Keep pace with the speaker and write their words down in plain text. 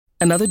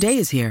Another day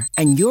is here,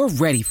 and you're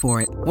ready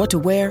for it. What to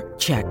wear?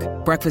 Check.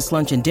 Breakfast,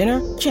 lunch, and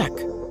dinner? Check.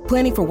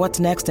 Planning for what's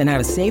next and how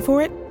to save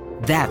for it?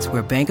 That's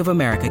where Bank of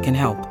America can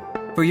help.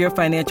 For your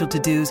financial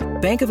to-dos,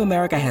 Bank of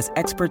America has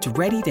experts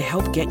ready to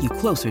help get you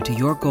closer to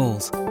your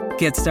goals.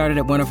 Get started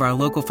at one of our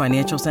local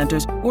financial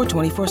centers or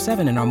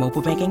 24/7 in our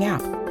mobile banking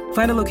app.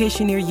 Find a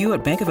location near you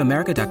at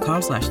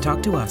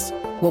bankofamerica.com/talktous.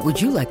 What would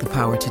you like the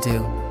power to do?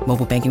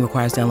 Mobile banking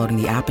requires downloading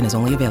the app and is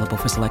only available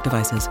for select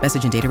devices.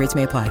 Message and data rates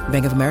may apply.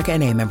 Bank of America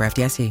N.A., member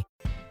FDIC.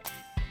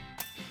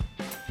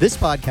 This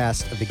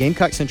podcast of the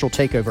Gamecock Central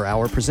Takeover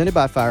Hour presented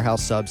by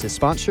Firehouse Subs is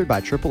sponsored by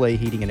AAA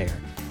Heating and Air.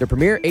 The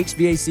premier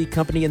HVAC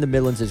company in the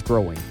Midlands is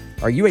growing.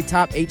 Are you a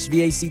top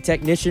HVAC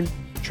technician?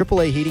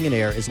 AAA Heating and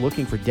Air is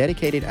looking for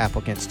dedicated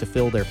applicants to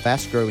fill their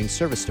fast-growing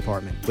service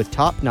department with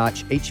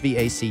top-notch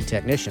HVAC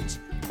technicians.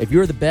 If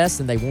you're the best,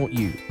 then they want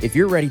you. If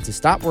you're ready to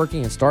stop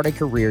working and start a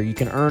career, you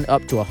can earn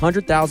up to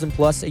 $100,000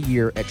 plus a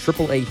year at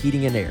AAA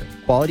Heating and Air.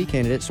 Quality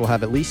candidates will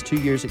have at least 2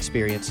 years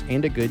experience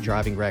and a good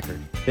driving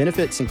record.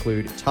 Benefits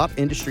include top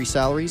industry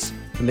salaries,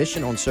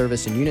 commission on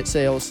service and unit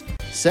sales,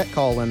 set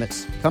call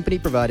limits,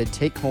 company-provided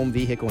take-home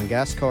vehicle and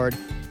gas card,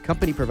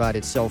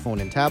 company-provided cell phone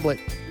and tablet,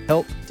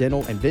 health,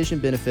 dental, and vision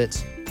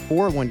benefits,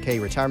 401k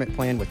retirement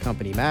plan with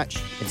company match,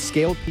 and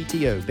scaled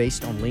PTO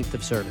based on length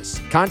of service.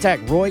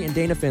 Contact Roy and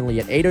Dana Finley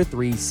at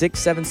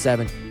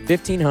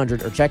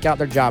 803-677-1500 or check out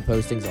their job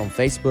postings on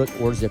Facebook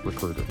or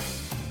ZipRecruiter.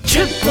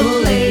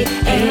 AAA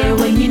Air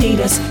when you need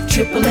us.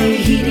 AAA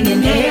Heating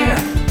and Air.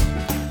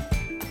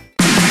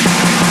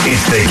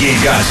 It's the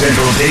Gamecock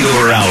Central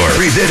Takeover Hour,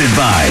 presented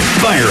by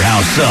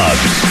Firehouse Subs,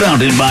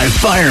 founded by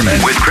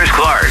firemen with Chris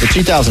Clark. The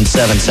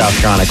 2007 South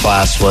Carolina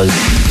class was,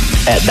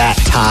 at that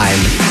time,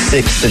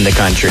 6th in the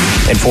country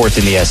and 4th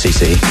in the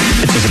SEC.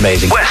 It's just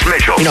amazing. Wes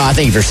Mitchell. You know, I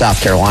think if you're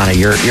South Carolina,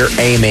 you're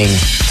aiming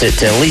to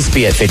at least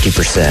be at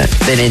 50%.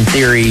 Then in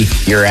theory,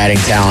 you're adding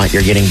talent,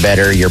 you're getting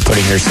better, you're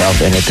putting yourself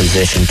in a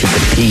position to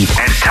compete.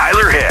 And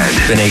Tyler Head.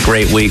 It's been a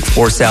great week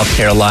for South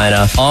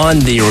Carolina. On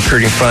the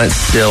recruiting front,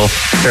 still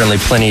certainly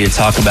plenty to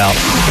talk about.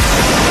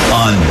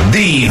 On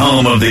the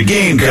home of the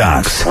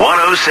Gamecocks,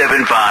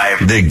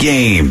 107.5 The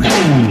Game.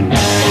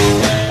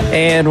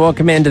 And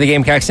welcome into the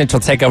Gamecock Central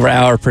Takeover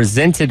Hour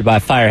presented by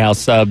Firehouse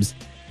Subs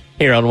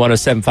here on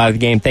 107.5 The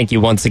Game. Thank you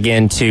once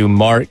again to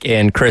Mark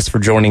and Chris for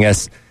joining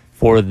us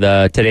for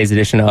today's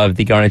edition of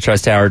the Garnet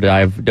Trust Hour.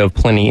 I've dove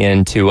plenty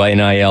into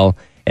NIL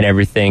and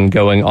everything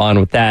going on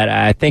with that.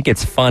 I think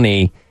it's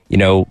funny, you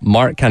know,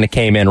 Mark kind of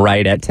came in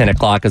right at 10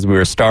 o'clock as we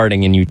were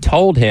starting, and you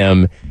told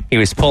him he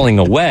was pulling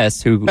a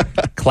Wes, who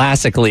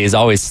classically is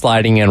always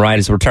sliding in right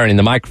as we're turning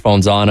the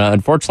microphones on.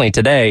 Unfortunately,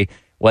 today,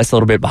 Wes a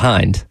little bit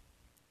behind.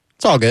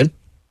 It's all good.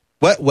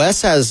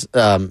 Wes has,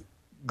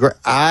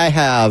 I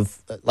have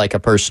like a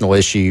personal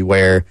issue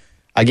where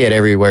I get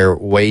everywhere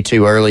way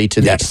too early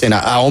to the extent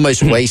I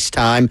almost waste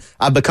time.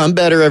 I've become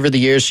better over the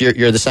years.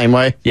 You're the same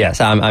way? Yes,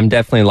 I'm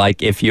definitely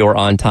like, if you're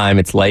on time,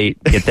 it's late.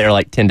 Get there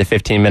like 10 to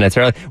 15 minutes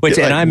early. Which,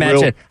 and I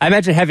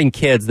imagine having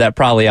kids, that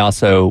probably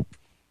also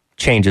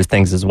changes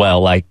things as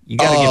well. Like, you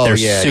got to get there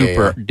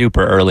super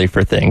duper early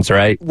for things,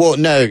 right? Well,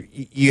 no,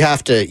 you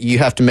have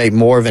to make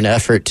more of an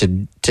effort to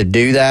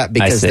do that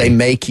because they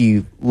make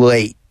you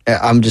late.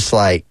 I'm just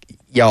like,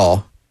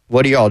 y'all,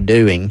 what are y'all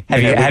doing?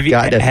 Have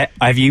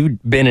you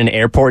been an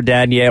airport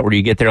dad yet, where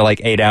you get there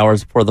like 8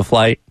 hours before the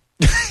flight?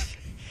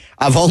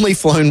 I've only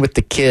flown with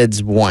the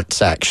kids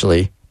once,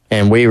 actually,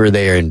 and we were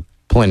there in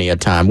plenty of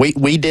time.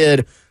 We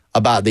did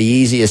about the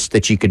easiest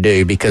that you could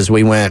do because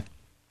we went.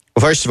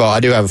 Well, first of all,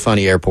 I do have a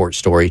funny airport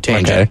story,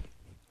 tangent. Okay.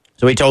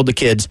 So we told the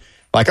kids,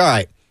 like, all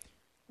right,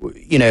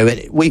 you know,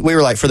 we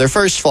were like, for their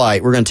first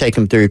flight, we're going to take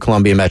them through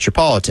Columbia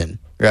Metropolitan,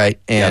 right?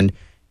 And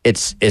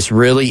it's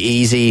really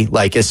easy.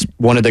 Like, it's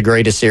one of the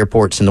greatest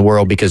airports in the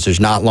world because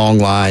there's not long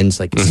lines.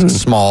 Like, it's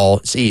small.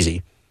 It's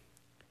easy.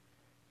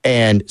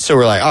 And so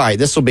we're like, all right,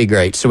 this will be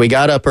great. So we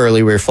got up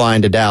early. We were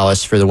flying to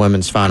Dallas for the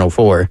women's Final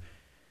Four.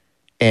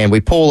 And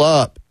we pull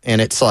up, and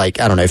it's like,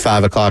 I don't know,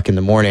 5 o'clock in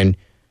the morning.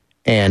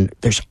 And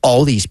there's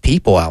all these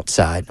people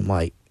outside. I'm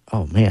like,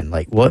 oh, man,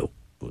 like, what?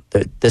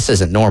 This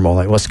isn't normal.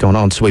 Like, what's going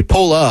on? So we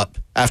pull up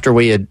after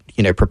we had,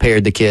 you know,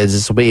 prepared the kids.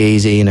 This will be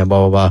easy, you know,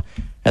 blah, blah, blah.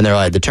 And they're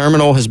like, the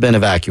terminal has been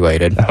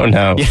evacuated. Oh,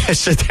 no. Yeah,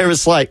 so there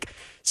was like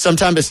some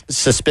type of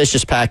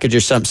suspicious package or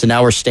something. So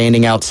now we're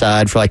standing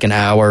outside for like an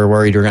hour,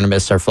 worried we're going to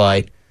miss our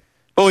flight.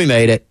 But we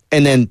made it.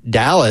 And then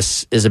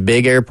Dallas is a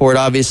big airport,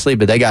 obviously,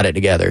 but they got it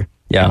together.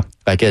 Yeah.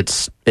 Like,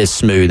 it's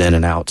smooth in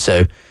and out.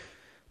 So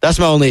that's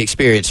my only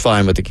experience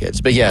flying with the kids.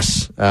 But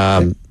yes,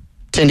 tend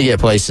to get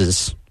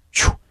places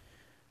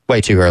way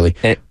too early.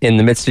 In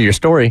the midst of your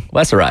story,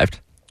 Wes arrived.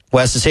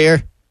 Wes is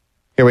here.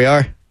 Here we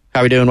are.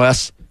 How we doing,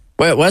 Wes?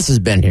 Well, Wes has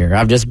been here.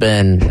 I've just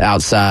been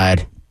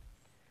outside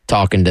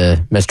talking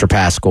to Mr.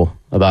 Pascal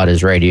about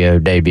his radio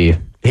debut.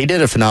 He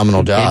did a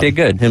phenomenal job. He did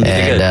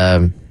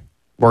good.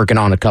 Working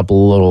on a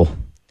couple little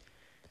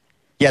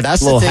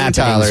that's little the thing,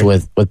 happenings Tyler.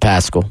 with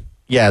Pascal.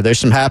 Yeah, there's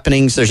some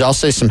happenings. There's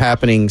also some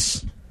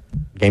happenings.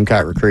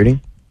 Gamecock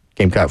recruiting,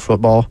 Gamecock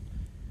football,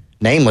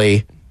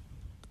 namely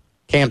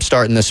Camp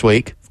starting this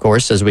week, of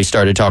course, as we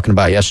started talking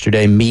about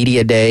yesterday.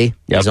 Media Day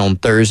is on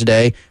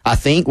Thursday. I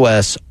think,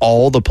 Wes,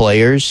 all the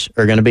players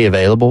are going to be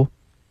available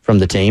from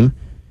the team.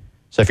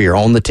 So if you're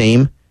on the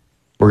team,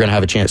 we're going to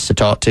have a chance to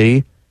talk to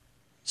you.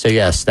 So,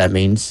 yes, that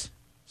means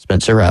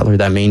Spencer Rattler.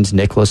 That means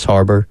Nicholas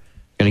Harbor.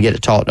 Going to get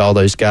to talk to all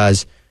those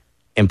guys.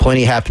 And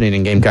plenty happening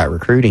in Gamecock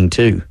recruiting,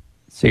 too.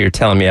 So you're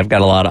telling me I've got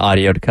a lot of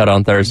audio to cut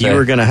on Thursday? You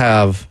are going to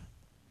have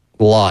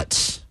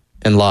lots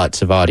and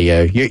lots of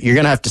audio. You're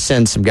going to have to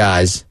send some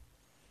guys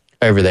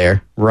over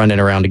there running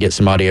around to get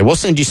some audio. We'll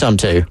send you some,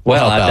 too.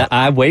 Well,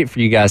 I wait for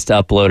you guys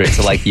to upload it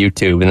to, like,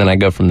 YouTube, and then I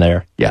go from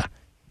there. Yeah,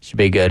 should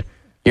be good.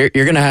 You're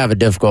going to have a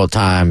difficult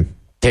time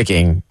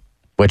picking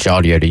which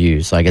audio to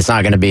use. Like, it's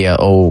not going to be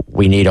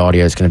we need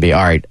audio. It's going to be,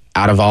 all right,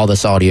 out of all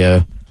this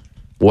audio,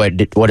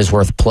 what is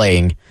worth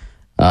playing?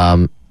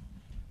 We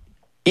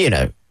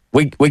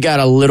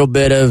got a little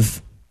bit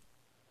of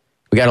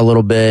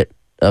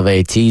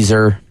a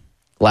teaser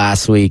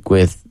last week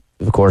with,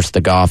 of course,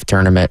 the golf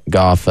tournament,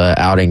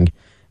 outing.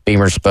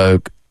 Beamer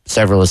spoke,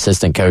 several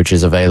assistant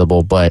coaches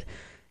available, but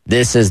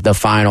this is the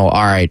final.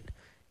 All right,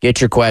 get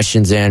your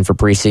questions in for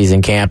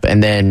preseason camp,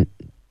 and then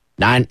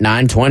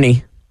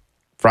 9:20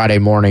 Friday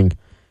morning,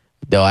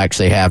 they'll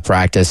actually have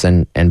practice,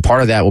 and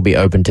part of that will be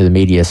open to the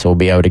media, so we'll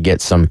be able to get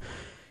some,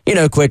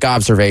 quick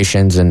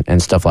observations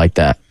and stuff like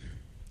that.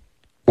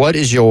 What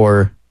is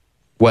your,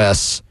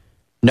 Wes,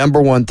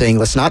 number one thing?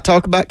 Let's not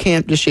talk about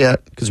camp just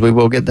yet, because we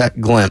will get that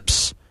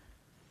glimpse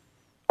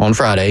on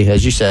Friday.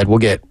 As you said, we'll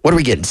get, what are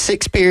we getting,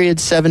 6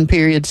 periods, 7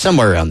 periods,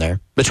 somewhere around there,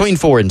 between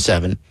 4 and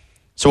 7.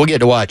 So we'll get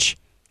to watch,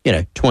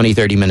 20,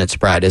 30 minutes of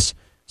practice,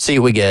 see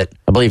what we get.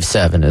 I believe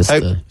 7 is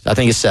I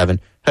think it's 7.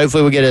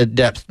 Hopefully we'll get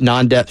a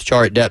non-depth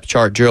chart, depth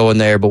chart drill in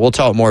there, but we'll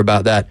talk more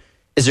about that.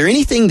 Is there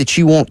anything that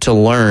you want to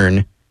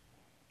learn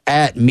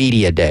at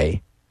Media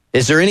Day?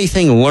 Is there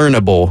anything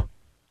learnable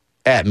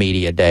at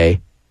Media Day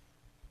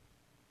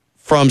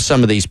from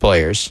some of these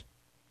players?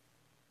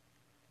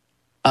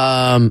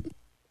 To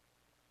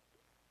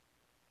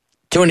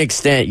an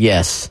extent,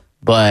 yes.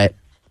 But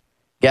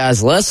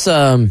guys, let's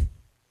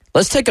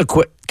take a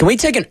quick. Can we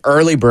take an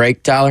early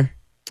break, Tyler?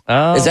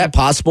 Is that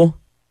possible?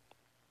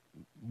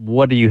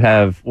 What do you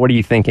have? What are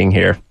you thinking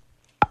here?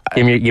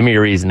 Give me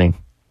your reasoning.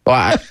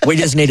 Well, we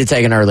just need to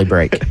take an early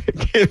break.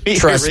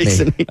 Trust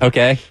me.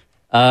 Okay.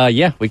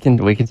 Yeah, we can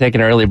take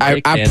an early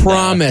break. I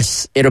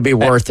promise it'll be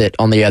worth it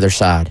on the other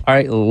side. All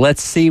right,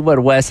 let's see what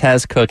Wes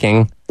has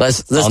cooking.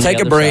 Let's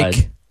take a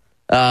break.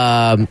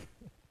 I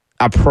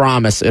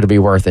promise it'll be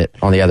worth it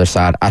on the other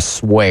side. I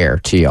swear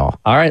to y'all.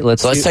 All right,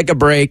 let's take a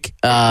break,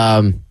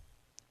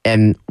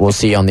 and we'll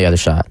see you on the other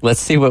side. Let's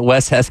see what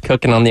Wes has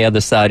cooking on the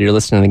other side. You're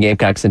listening to the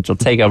Gamecock Central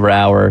Takeover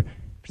Hour,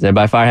 presented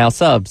by Firehouse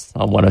Subs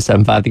on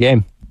 107.5 The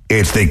Game.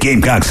 It's the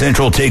Gamecock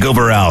Central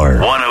Takeover Hour.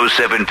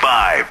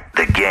 107.5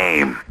 The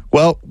Game.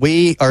 Well,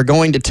 we are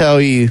going to tell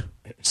you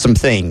some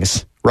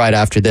things right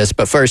after this.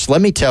 But first,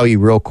 let me tell you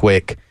real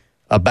quick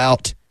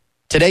about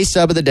today's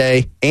sub of the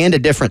day and a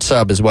different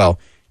sub as well.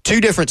 2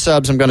 different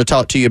subs I'm going to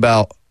talk to you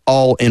about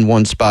all in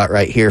one spot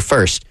right here.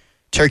 First,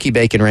 Turkey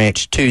Bacon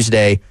Ranch,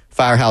 Tuesday,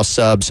 Firehouse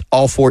Subs,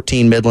 all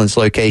 14 Midlands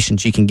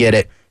locations. You can get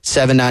it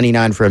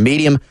 $7.99 for a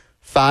medium,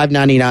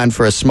 $5.99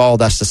 for a small.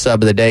 That's the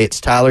sub of the day. It's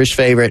Tyler's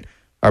favorite.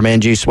 Our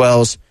man Juice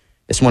Wells,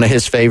 it's one of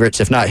his favorites,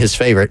 if not his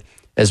favorite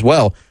as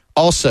well.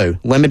 Also,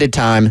 limited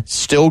time,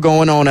 still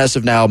going on as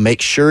of now.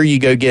 Make sure you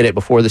go get it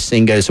before this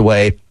thing goes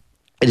away.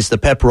 It is the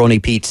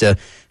pepperoni pizza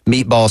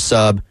meatball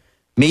sub.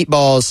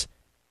 Meatballs,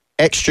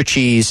 extra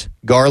cheese,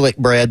 garlic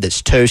bread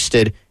that's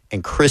toasted,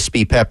 and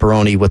crispy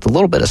pepperoni with a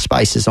little bit of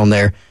spices on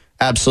there.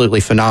 Absolutely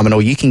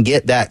phenomenal. You can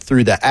get that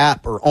through the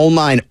app or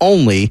online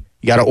only.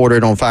 You got to order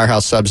it on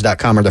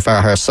firehousesubs.com or the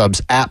Firehouse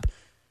Subs app.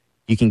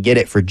 You can get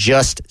it for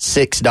just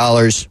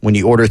 $6 when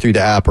you order through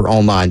the app or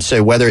online.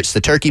 So whether it's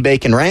the Turkey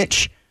Bacon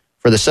Ranch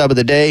for the sub of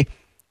the day,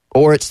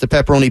 or it's the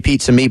pepperoni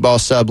pizza meatball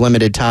sub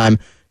limited time,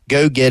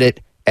 go get it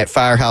at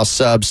Firehouse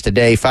Subs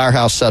today.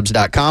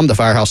 Firehousesubs.com, the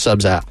Firehouse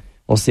Subs app.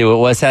 We'll see what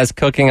Wes has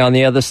cooking on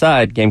the other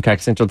side.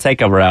 Gamecock Central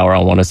Takeover Hour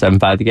on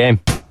 107.5 The Game.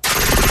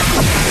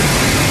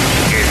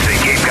 It's the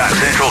Gamecock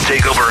Central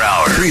Takeover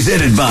Hour,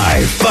 presented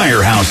by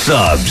Firehouse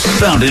Subs,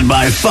 founded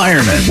by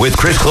firemen with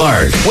Chris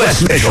Clark,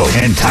 Wes Mitchell,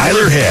 and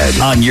Tyler Head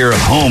on your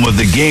home of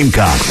the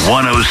Gamecocks.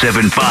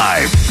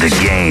 107.5 The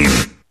Game.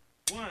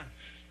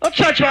 Don't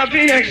touch my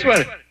V-neck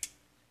sweater.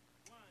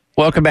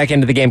 Welcome back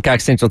into the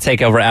Gamecock Central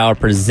Takeover Hour,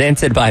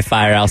 presented by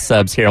Firehouse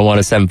Subs here on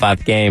 107.5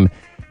 The Game.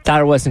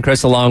 Tyler, Wes, and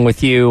Chris along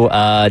with you.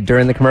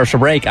 During the commercial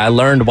break, I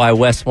learned why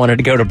Wes wanted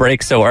to go to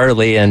break so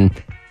early, and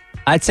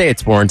I'd say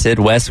it's warranted.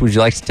 Wes, would you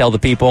like to tell the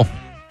people?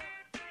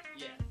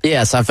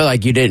 Yes, I feel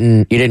like you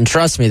didn't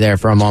trust me there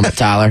for a moment,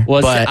 Tyler.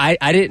 Well, but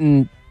I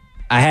didn't.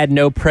 I had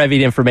no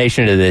privy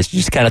information to this. You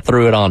just kind of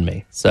threw it on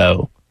me.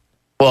 So,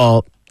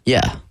 well,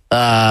 yeah.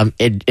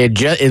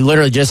 It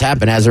literally just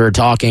happened as we were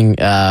talking.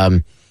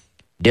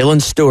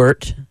 Dylan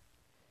Stewart,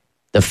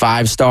 the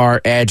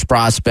 5-star edge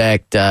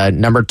prospect,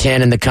 number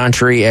 10 in the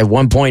country, at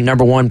one point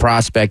number 1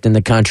 prospect in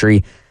the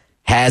country,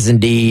 has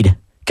indeed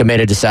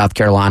committed to South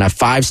Carolina.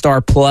 5-star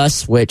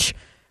plus, which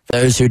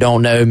those who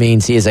don't know,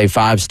 means he is a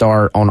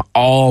 5-star on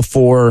all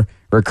 4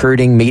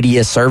 recruiting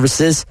media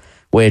services,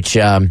 which,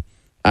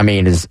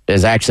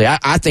 is actually,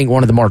 I think,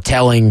 one of the more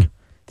telling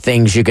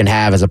things you can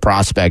have as a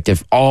prospect.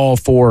 If all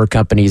 4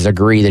 companies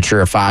agree that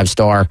you're a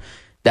 5-star,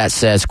 that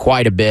says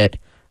quite a bit.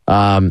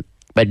 But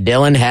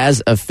Dylan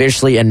has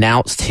officially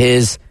announced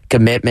his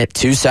commitment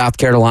to South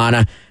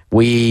Carolina.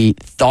 We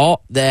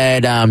thought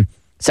that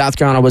South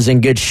Carolina was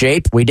in good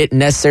shape. We didn't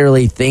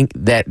necessarily think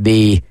that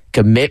the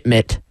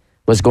commitment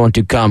was going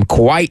to come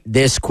quite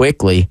this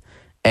quickly.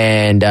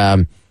 And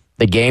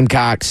the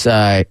Gamecocks,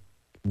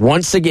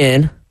 once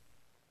again,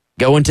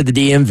 go into the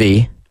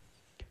DMV,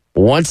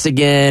 once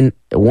again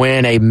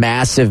win a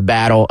massive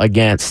battle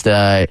against,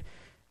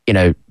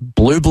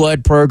 blue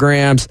blood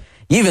programs.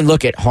 You even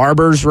look at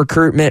Harbor's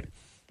recruitment.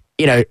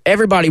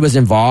 Everybody was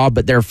involved,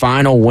 but their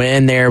final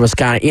win there was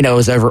kind of, it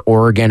was over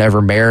Oregon,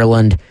 over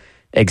Maryland,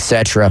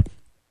 etc.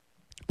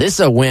 This is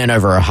a win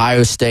over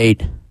Ohio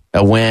State,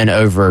 a win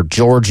over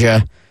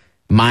Georgia,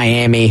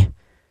 Miami.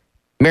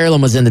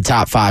 Maryland was in the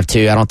top 5,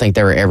 too. I don't think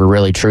they were ever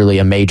really, truly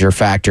a major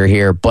factor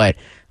here. But,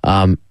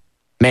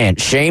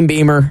 Shane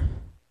Beamer,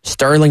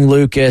 Sterling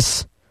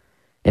Lucas,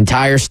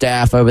 entire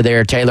staff over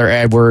there, Taylor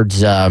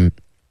Edwards,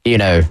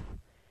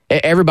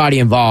 everybody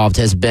involved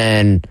has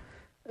been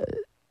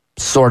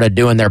sort of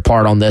doing their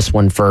part on this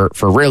one for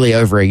really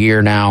over a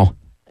year now.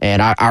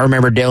 And I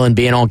remember Dylan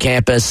being on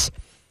campus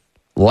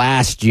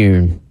last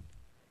June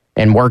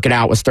and working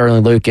out with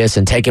Sterling Lucas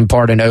and taking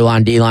part in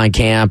O-line, D-line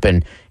camp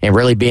and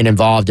really being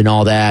involved in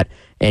all that.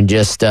 And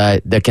just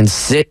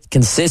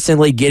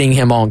consistently getting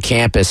him on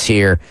campus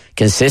here,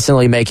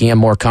 consistently making him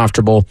more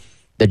comfortable.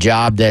 The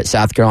job that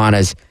South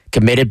Carolina's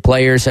committed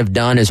players have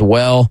done as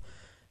well,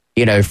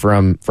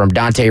 from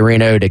Dante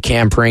Reno to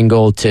Cam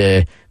Pringle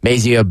to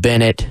Mazio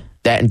Bennett,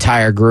 that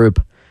entire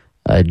group,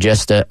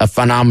 just a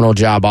phenomenal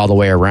job all the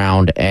way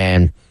around.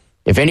 And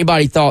if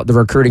anybody thought the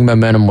recruiting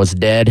momentum was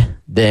dead,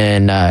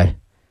 then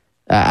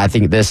I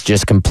think this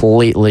just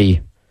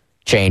completely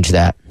changed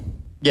that.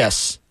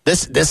 Yes,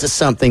 this is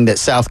something that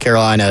South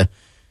Carolina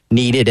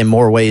needed in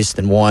more ways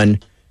than one.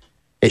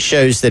 It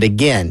shows that,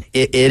 again,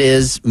 it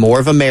is more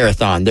of a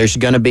marathon. There's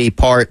going to be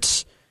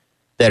parts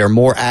that are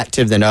more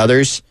active than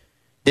others.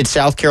 Did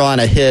South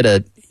Carolina hit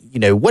a,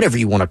 whatever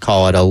you want to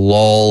call it, a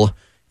lull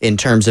in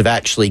terms of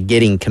actually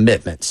getting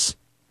commitments?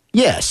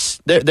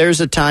 Yes.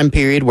 There's a time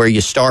period where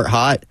you start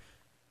hot,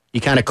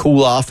 you kind of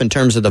cool off in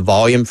terms of the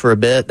volume for a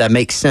bit. That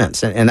makes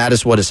sense, and that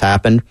is what has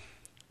happened.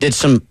 Did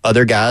some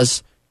other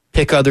guys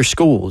pick other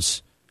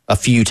schools a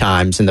few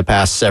times in the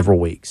past several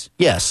weeks?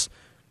 Yes.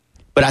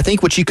 But I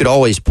think what you could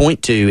always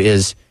point to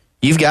is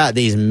you've got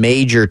these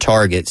major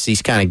targets,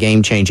 these kind of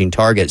game-changing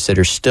targets that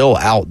are still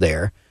out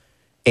there.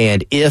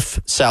 And if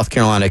South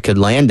Carolina could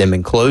land them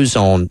and close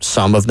on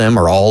some of them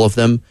or all of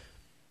them,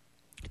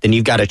 then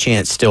you've got a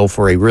chance still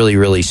for a really,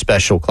 really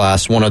special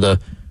class, one of the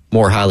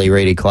more highly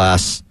rated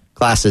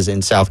classes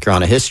in South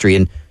Carolina history.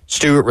 And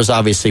Stewart was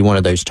obviously one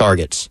of those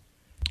targets.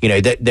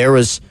 There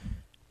was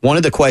one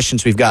of the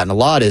questions we've gotten a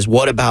lot is,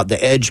 what about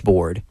the edge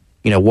board?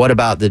 What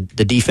about the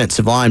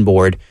defensive line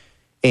board?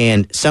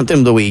 And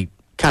something that we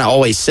kind of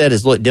always said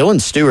is, look,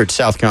 Dylan Stewart's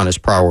South Carolina's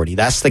priority.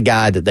 That's the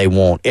guy that they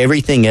want.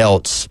 Everything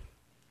else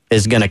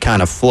is going to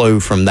kind of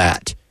flow from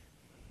that.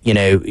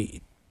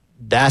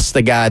 That's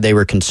the guy they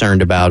were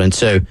concerned about. And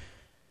so,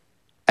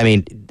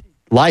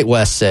 like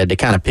Wes said, to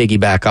kind of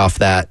piggyback off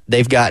that,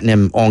 they've gotten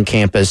him on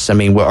campus.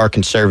 Our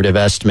conservative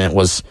estimate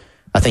was,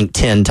 I think,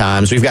 10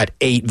 times. We've got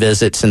 8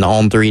 visits in the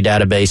On3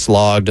 database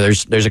logged.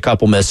 There's a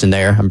couple missing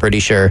there, I'm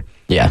pretty sure.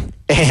 Yeah.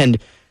 And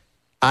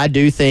I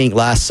do think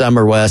last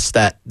summer, Wes,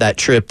 that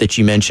trip that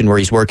you mentioned where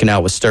he's working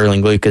out with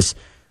Sterling Lucas,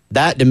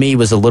 that to me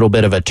was a little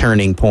bit of a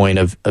turning point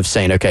of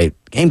saying, okay,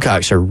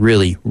 Gamecocks are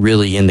really,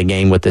 really in the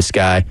game with this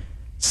guy.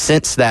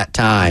 Since that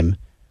time,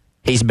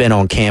 he's been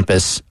on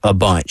campus a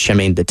bunch.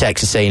 The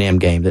Texas A&M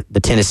game, the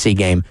Tennessee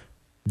game.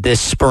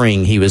 This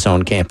spring, he was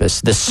on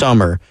campus. This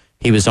summer,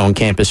 he was on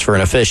campus for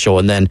an official.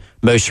 And then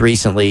most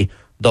recently,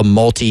 the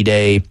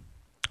multi-day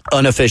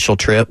unofficial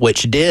trip,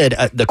 which did,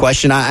 the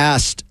question I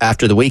asked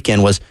after the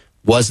weekend was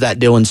that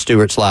Dylan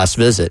Stewart's last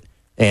visit?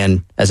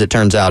 And as it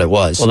turns out, it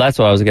was. Well, that's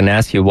what I was going to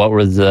ask you. What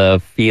was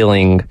the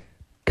feeling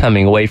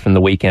coming away from the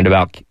weekend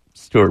about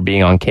Stewart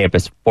being on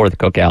campus for the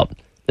cookout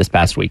this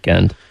past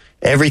weekend?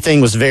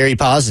 Everything was very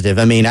positive.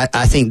 I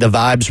think the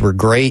vibes were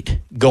great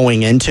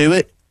going into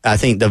it. I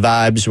think the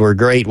vibes were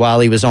great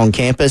while he was on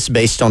campus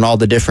based on all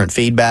the different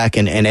feedback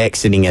and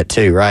exiting it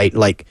too, right?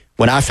 Like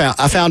when I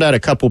found out a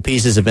couple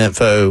pieces of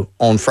info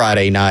on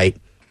Friday night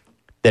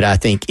that I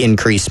think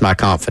increased my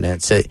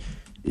confidence.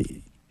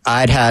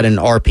 I'd had an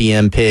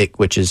RPM pick,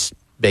 which is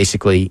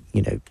basically,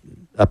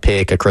 a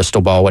pick, a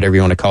crystal ball, whatever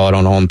you want to call it,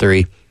 on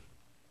On3.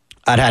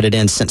 I'd had it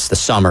in since the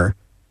summer,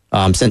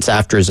 since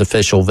after his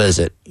official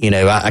visit.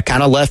 I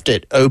kind of left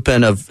it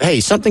open of,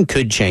 hey, something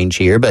could change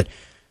here, but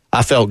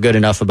I felt good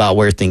enough about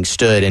where things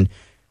stood. And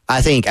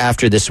I think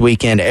after this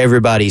weekend,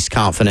 everybody's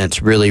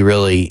confidence really,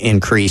 really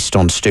increased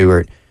on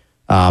Stewart.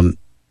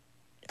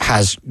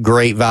 Has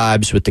great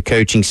vibes with the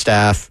coaching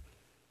staff.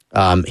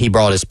 He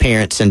brought his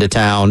parents into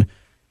town.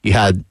 You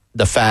had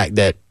the fact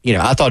that,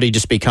 I thought he'd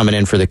just be coming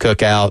in for the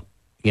cookout,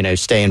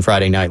 staying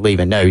Friday night,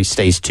 leaving. No, he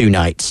stays 2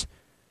 nights.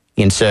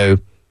 And so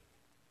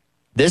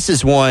this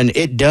is one,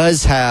 it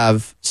does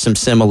have some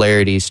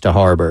similarities to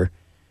Harbor,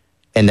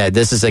 in that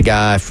this is a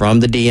guy from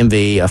the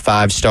DMV, a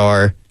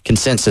 5-star,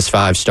 consensus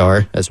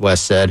 5-star, as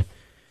Wes said.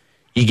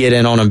 You get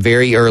in on him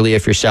very early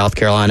if you're South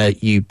Carolina.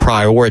 You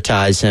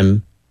prioritize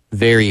him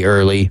very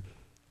early.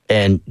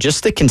 And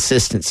just the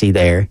consistency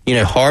there.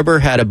 Harbor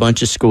had a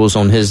bunch of schools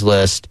on his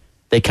list.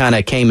 They kind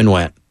of came and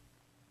went.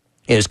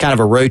 It was kind of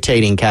a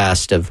rotating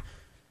cast of,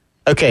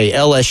 okay,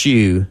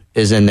 LSU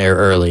is in there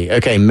early.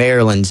 Okay,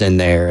 Maryland's in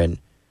there, and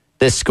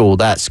this school,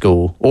 that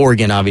school.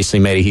 Oregon obviously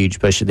made a huge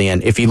push at the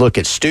end. If you look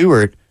at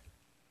Stewart,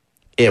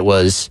 it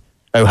was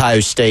Ohio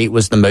State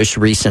was the most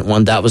recent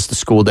one. That was the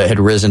school that had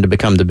risen to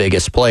become the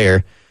biggest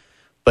player.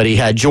 But he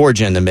had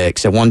Georgia in the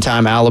mix. At one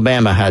time,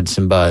 Alabama had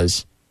some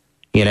buzz.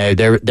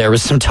 There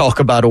was some talk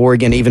about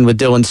Oregon, even with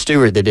Dylan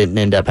Stewart, that didn't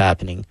end up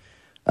happening.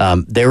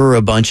 There were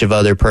a bunch of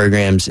other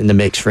programs in the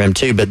mix for him,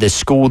 too. But this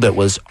school that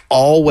was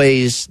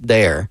always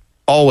there,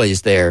 was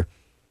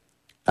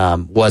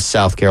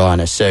South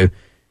Carolina. So,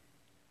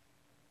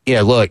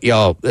 look,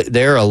 y'all,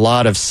 there are a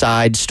lot of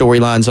side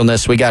storylines on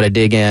this. We got to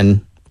dig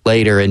in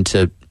later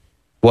into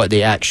what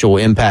the actual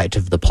impact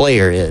of the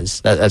player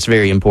is. That's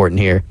very important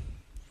here.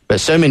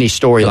 But so many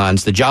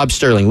storylines. The job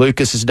Sterling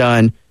Lucas has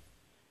done.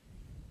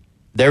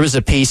 There was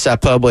a piece I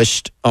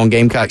published on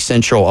Gamecock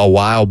Central a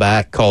while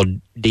back called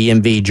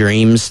DMV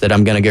Dreams that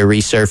I'm going to go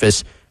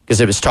resurface, because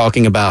it was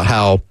talking about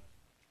how,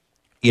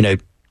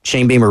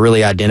 Shane Beamer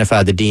really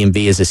identified the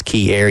DMV as this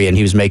key area, and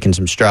he was making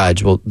some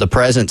strides. Well, the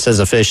presence has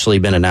officially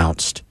been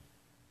announced.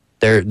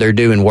 They're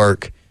doing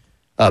work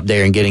up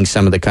there and getting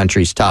some of the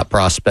country's top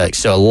prospects.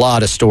 So a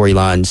lot of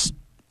storylines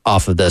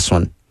off of this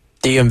one.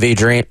 DMV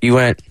Dream, you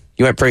went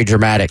pretty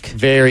dramatic.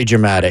 Very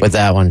dramatic. With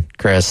that one,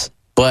 Chris.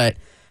 But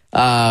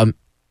I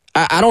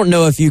don't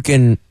know if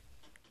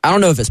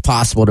it's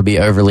possible to be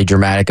overly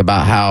dramatic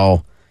about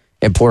how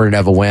important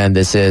of a win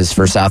this is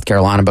for South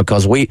Carolina,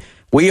 because we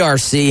are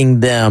seeing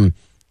them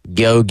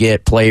go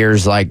get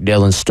players like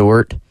Dylan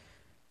Stewart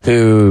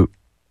who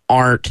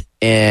aren't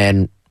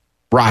in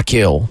Rock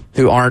Hill,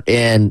 who aren't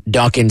in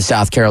Duncan,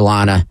 South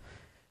Carolina,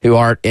 who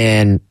aren't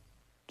in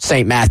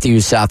St.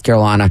 Matthews, South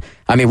Carolina.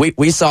 I mean,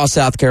 we saw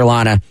South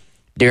Carolina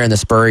during the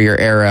Spurrier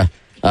era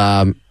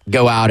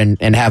go out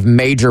and have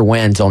major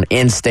wins on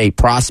in-state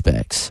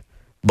prospects.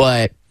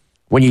 But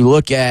when you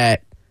look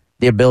at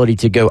the ability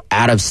to go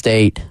out of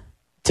state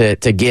to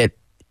get,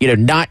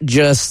 not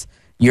just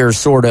your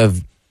sort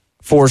of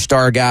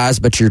 4-star guys,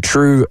 but your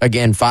true,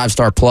 again,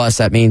 5-star plus,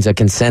 that means a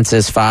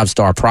consensus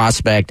 5-star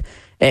prospect,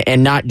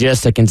 and not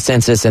just a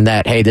consensus in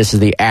that, hey, this is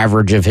the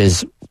average of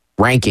his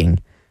ranking,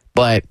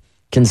 but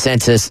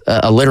consensus,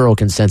 a literal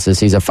consensus.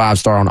 He's a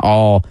 5-star on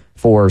all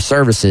 4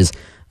 services.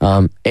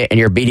 And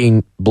you're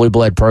beating blue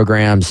blood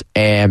programs.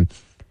 And,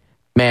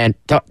 man,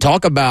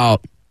 talk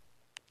about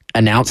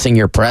announcing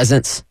your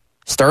presence.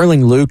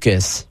 Sterling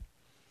Lucas,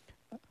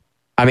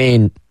 I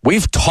mean,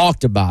 we've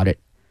talked about it,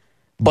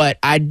 but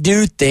I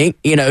do think,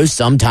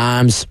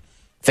 sometimes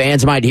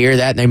fans might hear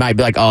that and they might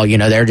be like, oh,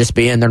 they're just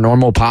being their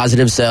normal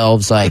positive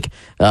selves. Like,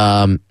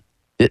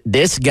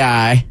 this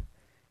guy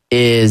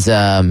is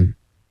a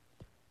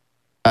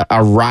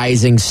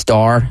rising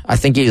star. I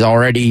think he's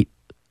already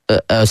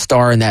a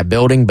star in that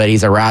building, but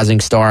he's a rising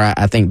star,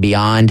 I think,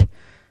 beyond.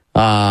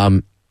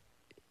 And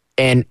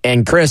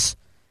Chris,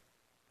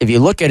 if you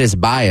look at his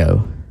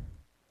bio,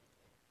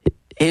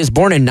 he was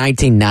born in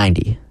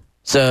 1990.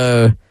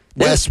 So,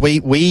 Wes,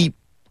 we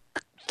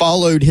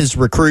followed his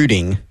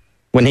recruiting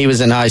when he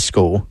was in high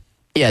school.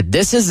 Yeah,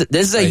 this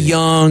is a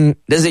young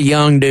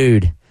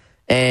dude,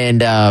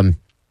 and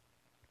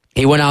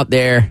he went out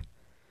there.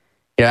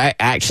 I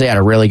actually had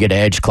a really good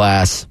edge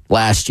class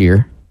last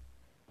year.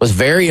 Was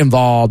very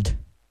involved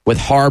with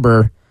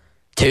Harbor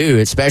too,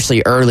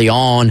 especially early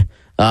on.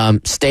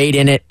 Stayed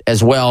in it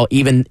as well,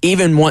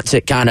 even once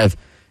it kind of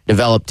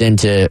developed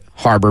into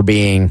Harbor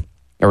being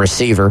a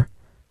receiver.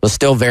 Was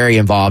still very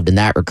involved in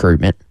that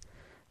recruitment,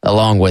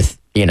 along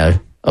with a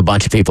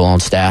bunch of people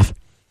on staff.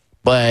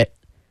 But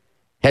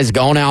has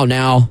gone out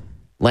now,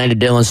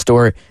 landed Dylan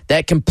Stewart.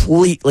 That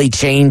completely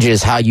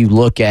changes how you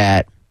look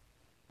at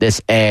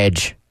this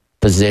edge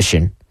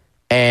position.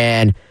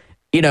 And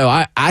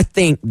I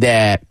think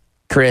that,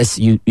 Chris,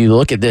 you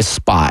look at this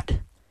spot,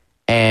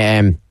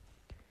 and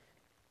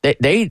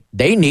they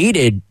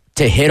needed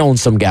to hit on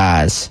some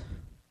guys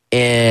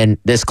in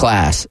this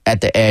class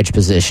at the edge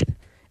position.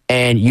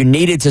 And you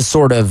needed to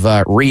sort of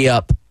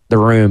re-up the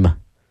room,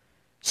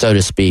 so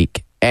to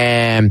speak.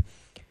 And,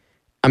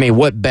 I mean,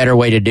 what better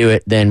way to do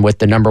it than with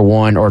the number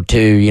 1 or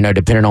 2,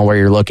 depending on where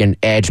you're looking,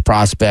 edge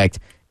prospect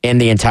in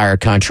the entire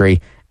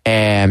country.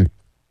 And,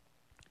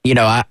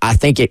 I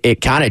think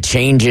it kind of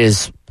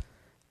changes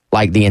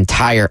like the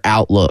entire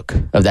outlook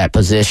of that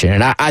position.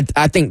 And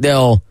I think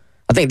they'll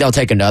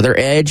take another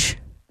edge.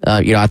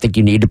 I think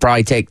you need to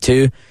probably take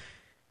 2.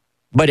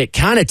 But it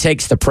kind of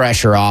takes the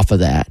pressure off of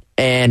that.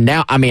 And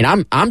now, I mean,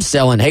 I'm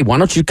selling, hey, why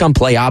don't you come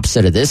play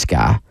opposite of this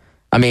guy?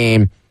 I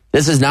mean,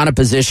 this is not a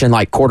position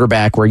like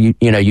quarterback where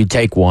you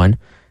take one.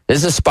 This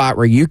is a spot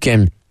where you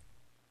can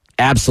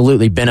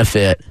absolutely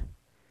benefit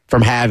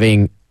from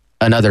having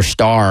another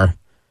star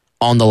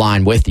on the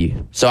line with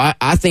you. So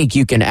I think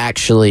you can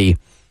actually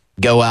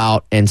go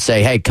out and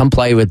say, hey, come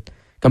play with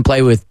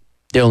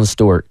Dylan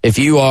Stewart. If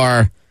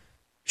you're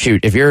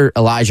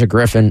Elijah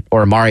Griffin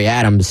or Amari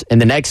Adams in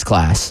the next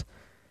class,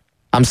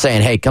 I'm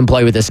saying, hey, come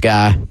play with this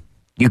guy.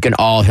 You can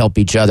all help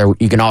each other.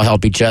 You can all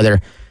help each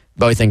other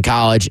both in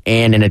college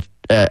and in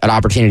an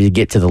opportunity to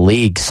get to the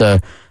league. So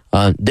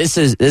this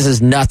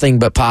is nothing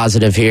but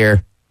positive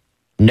here.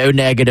 No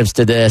negatives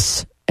to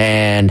this,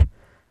 and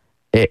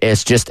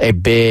it's just a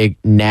big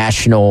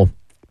national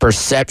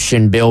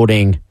perception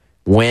building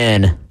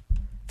win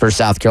for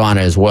South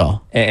Carolina as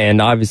well.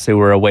 And obviously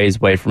we're a ways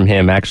away from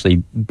him actually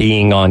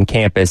being on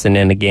campus and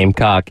in a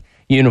Gamecock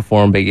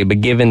uniform, but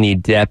given the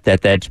depth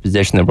at the edge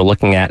position that we're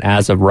looking at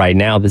as of right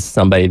now, this is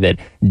somebody that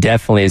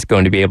definitely is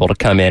going to be able to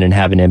come in and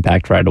have an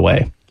impact right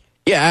away.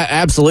 Yeah,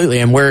 absolutely.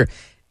 And we're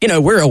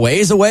a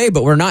ways away,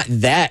 but we're not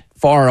that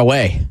far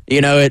away.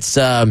 It's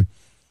I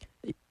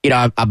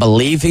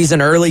believe he's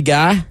an early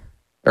guy,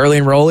 early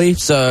enrollee.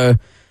 So,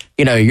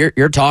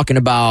 you're talking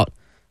about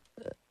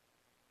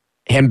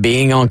him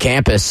being on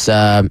campus,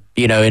 in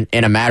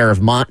a matter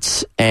of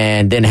months,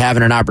 and then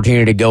having an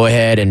opportunity to go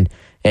ahead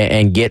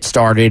and get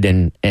started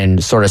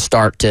and sort of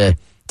start to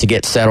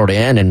get settled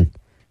in. And,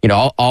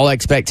 all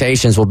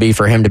expectations will be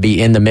for him to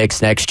be in the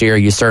mix next year.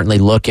 You certainly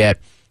look at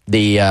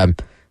the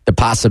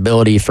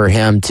possibility for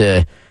him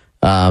to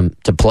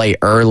play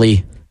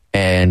early.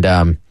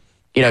 And,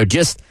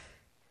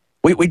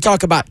 we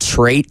talk about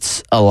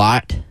traits a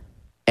lot.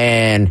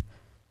 And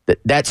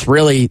that's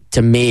really,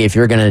 to me, if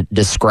you're going to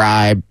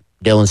describe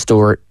Dylan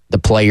Stewart, the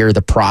player,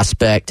 the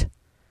prospect,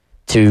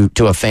 to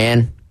a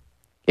fan,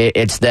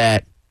 it's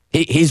that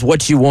he's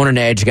what you want an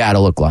edge guy to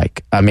look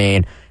like. I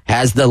mean,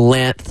 has the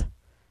length,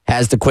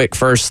 has the quick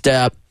first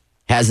step,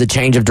 has the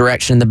change of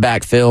direction in the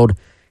backfield,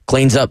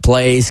 cleans up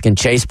plays, can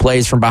chase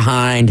plays from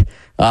behind.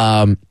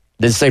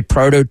 This is a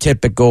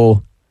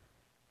prototypical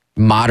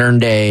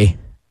modern-day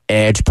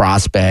edge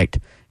prospect,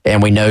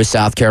 and we know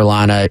South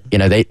Carolina,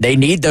 they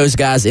need those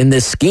guys in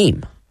this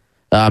scheme.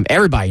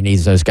 Everybody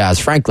needs those guys,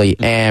 frankly,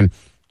 and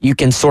you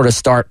can sort of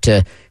start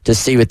to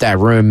see what that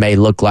room may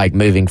look like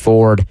moving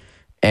forward,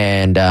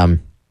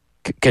 and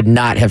could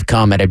not have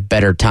come at a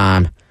better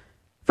time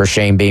for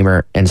Shane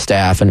Beamer and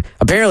staff. And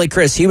apparently,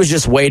 Chris, he was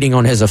just waiting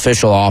on his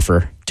official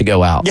offer to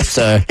go out.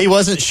 So he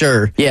wasn't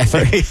sure. Yeah,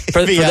 for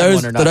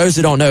those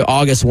who don't know,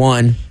 August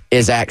 1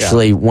 is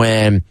actually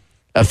when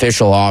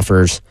official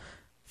offers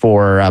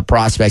for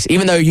prospects,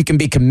 even though you can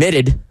be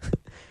committed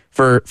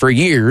for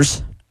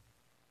years,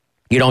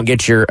 you don't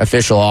get your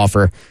official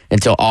offer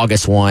until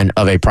August 1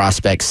 of a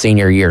prospect's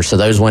senior year. So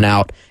those went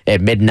out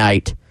at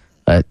midnight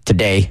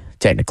today,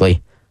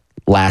 technically,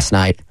 last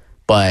night.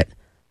 But,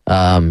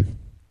 Dylan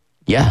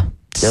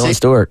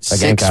Stewart.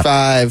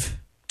 6'5",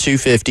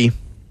 250.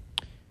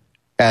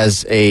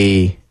 As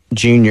a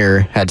junior,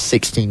 had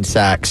 16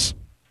 sacks.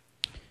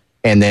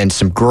 And then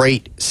some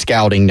great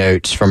scouting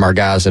notes from our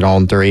guys at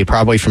On 3,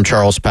 probably from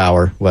Charles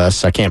Power,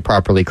 Wes. I can't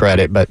properly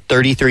credit, but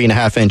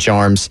 33.5-inch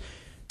arms,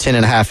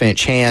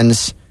 10.5-inch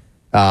hands,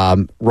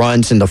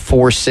 runs in the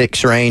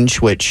 4.6 range,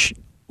 which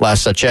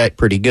last I checked,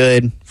 pretty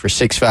good for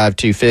 6'5",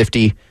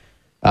 250.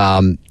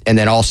 And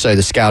then also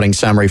the scouting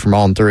summary from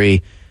On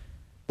 3.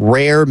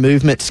 Rare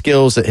movement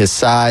skills at his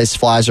size,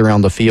 flies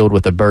around the field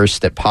with a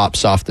burst that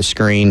pops off the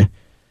screen.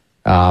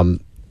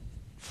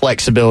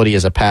 Flexibility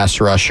as a pass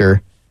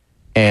rusher.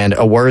 And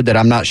a word that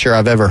I'm not sure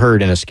I've ever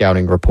heard in a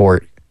scouting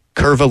report,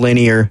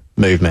 curvilinear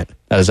movement.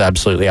 That is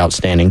absolutely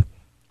outstanding.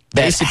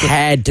 That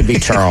had to be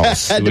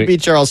Charles. Had to be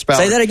Charles Power.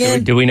 Say that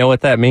again? Do we know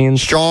what that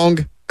means?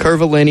 Strong,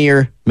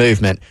 curvilinear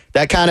movement.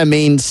 That kind of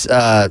means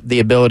the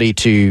ability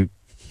to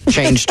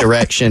change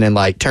direction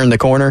and turn the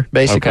corner,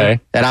 basically. Okay.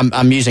 And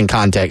I'm using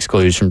context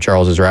clues from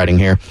Charles's writing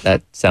here.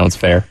 That sounds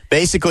fair.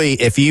 Basically,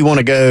 if you want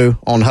to go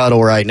on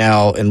Huddle right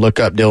now and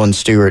look up Dylan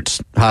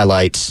Stewart's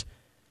highlights,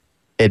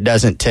 it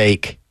doesn't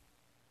take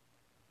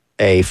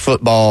a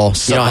football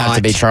savant. You don't have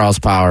to be Charles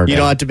Power. You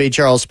don't have to be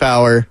Charles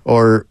Power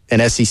or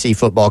an SEC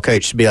football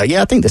coach to be like,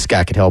 yeah, I think this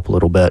guy could help a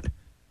little bit.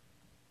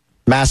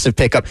 Massive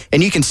pickup.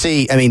 And you can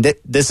see, I mean,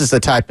 this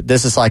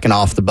is like an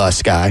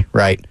off-the-bus guy,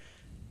 right?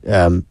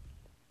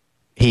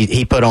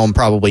 He put on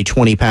probably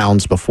 20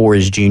 pounds before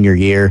his junior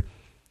year.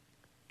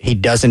 He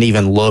doesn't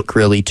even look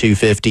really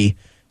 250.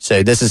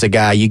 So this is a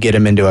guy, you get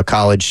him into a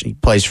college, he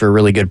plays for a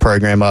really good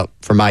program up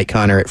for Mike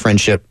Hunter at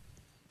Friendship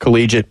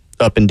Collegiate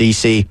up in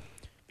D.C.,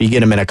 you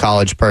get him in a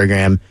college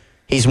program,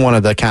 he's one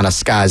of the kind of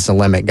sky's the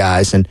limit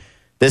guys. And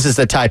this is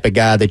the type of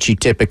guy that you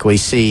typically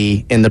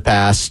see in the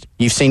past.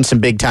 You've seen some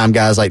big-time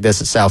guys like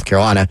this at South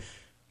Carolina,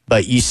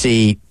 but you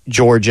see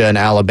Georgia and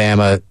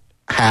Alabama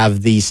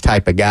have these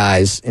type of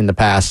guys in the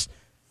past.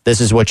 This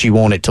is what you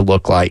want it to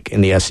look like in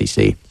the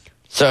SEC.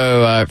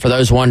 So for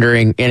those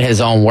wondering, in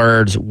his own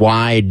words,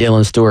 why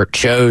Dylan Stewart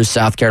chose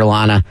South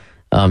Carolina,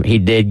 He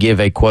did give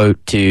a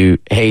quote to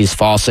Hayes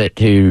Fawcett,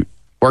 who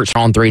works for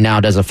On3 now,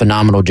 does a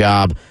phenomenal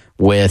job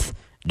with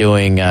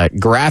doing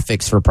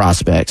graphics for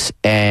prospects.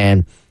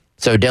 And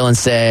so Dylan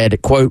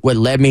said, quote, "What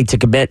led me to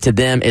commit to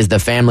them is the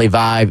family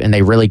vibe, and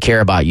they really care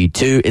about you.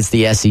 2, it's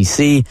the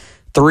SEC.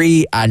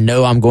 3, I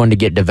know I'm going to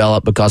get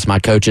developed because my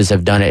coaches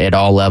have done it at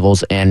all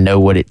levels and know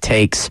what it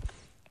takes.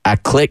 I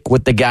click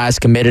with the guys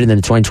committed in the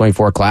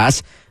 2024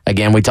 class."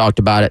 Again, we talked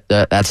about it.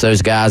 That's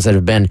those guys that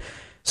have been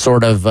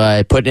sort of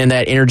putting in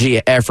that energy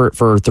and effort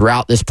for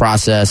throughout this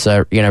process,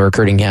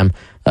 recruiting him.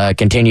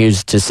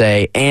 Continues to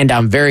say, and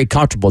I'm very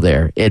comfortable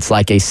there. It's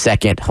like a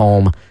second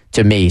home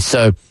to me.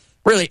 So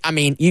really, I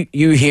mean,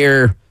 you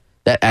hear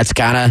that's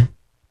kind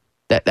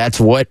of that's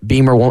what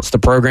Beamer wants the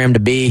program to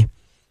be.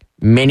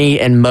 Many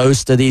and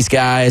most of these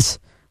guys,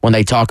 when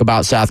they talk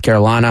about South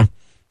Carolina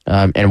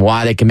and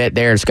why they commit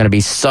there, it's going to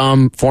be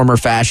some form or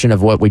fashion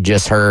of what we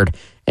just heard,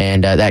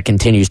 and that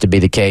continues to be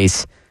the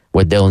case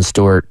with Dylan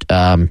Stewart.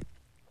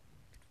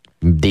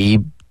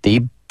 The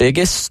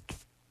biggest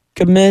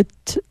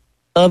commit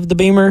of the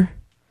Beamer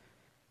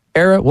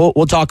era.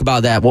 We'll talk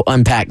about that. We'll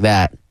unpack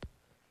that,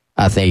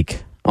 I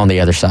think, on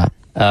the other side.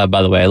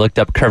 By the way, I looked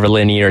up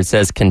curvilinear. It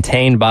says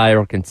contained by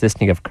or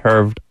consisting of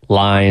curved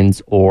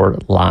lines or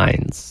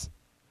lines.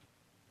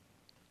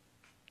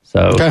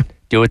 So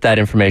do with that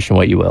information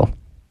what you will.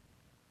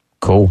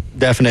 Cool.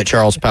 Definite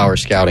Charles Power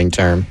scouting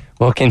term.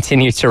 We'll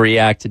continue to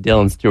react to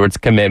Dylan Stewart's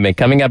commitment.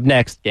 Coming up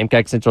next,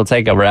 Gamecock Central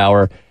Takeover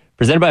Hour,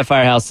 presented by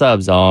Firehouse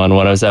Subs on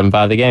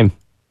 107.5 The Game.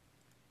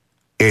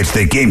 It's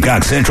the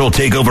Gamecock Central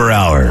Takeover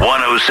Hour.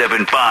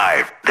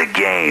 107.5 The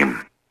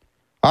Game.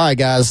 All right,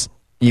 guys.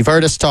 You've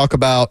heard us talk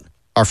about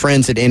our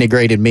friends at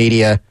Integrated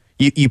Media.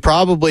 You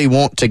probably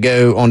want to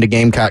go onto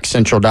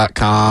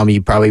GamecockCentral.com.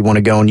 You probably want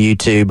to go on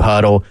YouTube,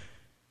 Huddle,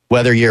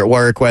 whether you're at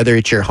work, whether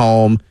it's your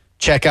home.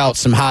 Check out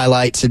some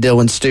highlights of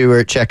Dylan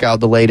Stewart. Check out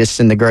the latest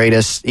and the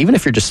greatest. Even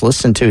if you're just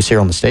listening to us here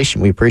on the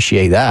station, we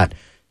appreciate that,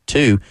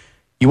 too.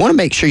 You want to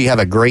make sure you have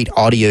a great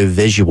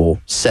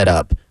audio-visual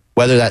setup,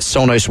 whether that's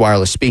Sonos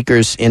wireless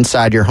speakers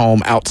inside your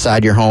home,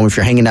 outside your home, if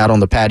you're hanging out on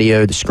the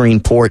patio, the screen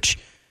porch,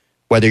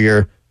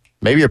 whether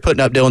maybe you're putting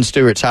up Dylan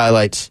Stewart's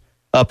highlights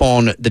up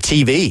on the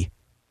TV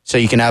so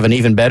you can have an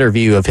even better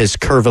view of his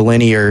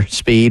curvilinear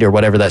speed or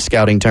whatever that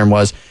scouting term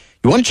was.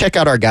 You want to check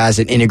out our guys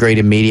at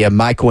Integrated Media,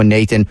 Michael and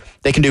Nathan.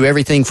 They can do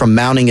everything from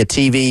mounting a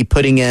TV,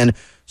 putting in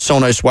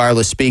Sonos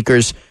wireless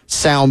speakers,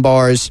 sound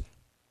bars,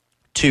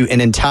 to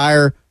an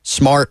entire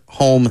smart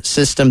home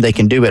system. They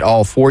can do it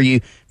all for you.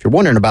 If you're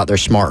wondering about their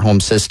smart home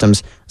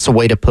systems, it's a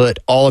way to put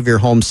all of your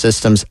home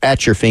systems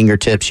at your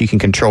fingertips. You can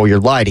control your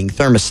lighting,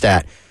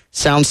 thermostat,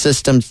 sound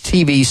systems,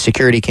 TVs,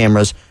 security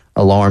cameras,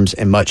 alarms,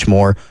 and much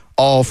more,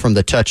 all from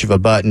the touch of a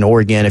button. Or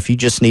again, if you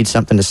just need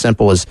something as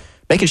simple as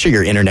making sure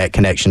your internet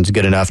connection is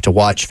good enough to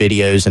watch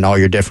videos and all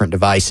your different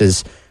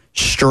devices,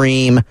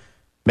 stream,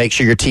 make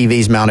sure your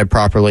TV's mounted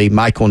properly.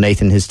 Michael,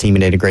 Nathan, his team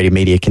at Integrated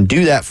Media can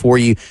do that for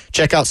you.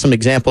 Check out some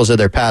examples of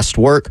their past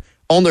work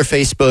on their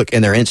Facebook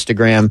and their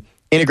Instagram.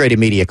 Integrated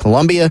Media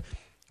Columbia.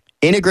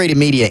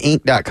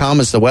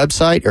 IntegratedMediaInc.com is the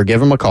website, or give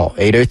them a call,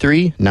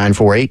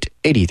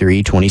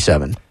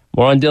 803-948-8327.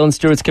 More on Dylan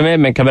Stewart's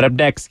commitment coming up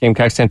next.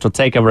 Gamecock Central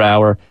Takeover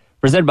Hour,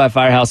 presented by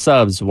Firehouse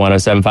Subs,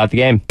 107.5 The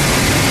Game.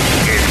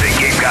 It's the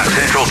Gamecock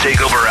Central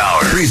Takeover Hour.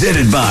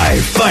 Presented by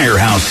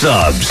Firehouse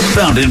Subs.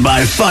 Founded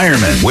by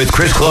firemen with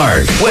Chris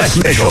Clark, Wes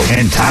Mitchell,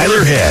 and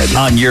Tyler Head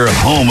on your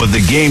home of the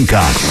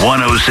Gamecocks.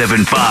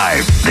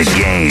 107.5 The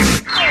Game.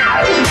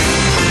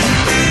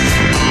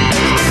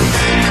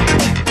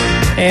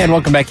 And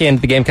welcome back into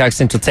the Gamecock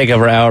Central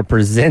Takeover Hour,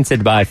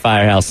 presented by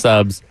Firehouse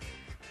Subs.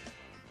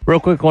 Real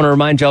quick, I want to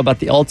remind y'all about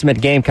the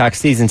Ultimate Gamecock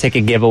season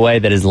ticket giveaway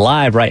that is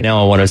live right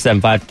now on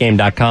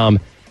 1075thegame.com.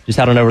 Just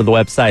head on over to the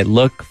website,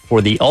 look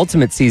for the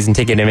Ultimate season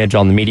ticket image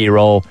on the media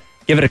roll,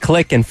 give it a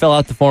click, and fill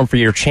out the form for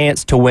your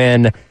chance to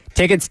win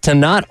tickets to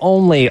not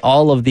only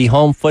all of the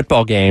home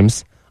football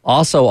games,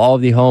 also all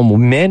of the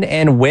home men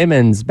and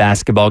women's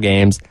basketball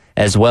games,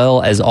 as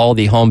well as all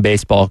the home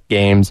baseball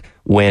games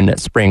when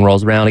spring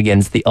rolls around. Again,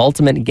 it's the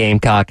Ultimate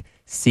Gamecock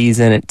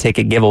season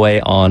ticket giveaway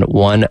on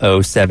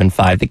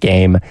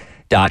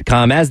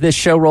 1075thegame.com. As this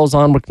show rolls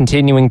on, we're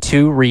continuing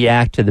to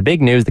react to the big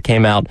news that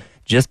came out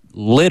just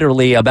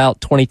literally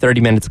about 20,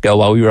 30 minutes ago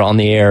while we were on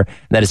the air.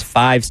 That is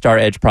 5-star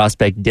edge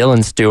prospect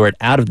Dylan Stewart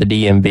out of the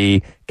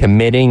DMV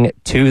committing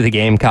to the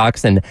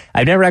Gamecocks. And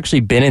I've never actually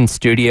been in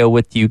studio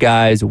with you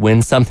guys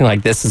when something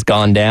like this has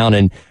gone down.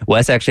 And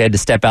Wes actually had to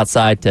step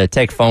outside to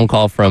take a phone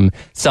call from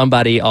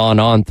somebody on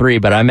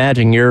On3. But I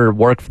imagine your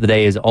work for the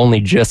day is only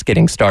just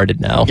getting started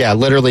now. Yeah,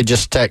 literally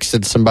just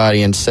texted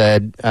somebody and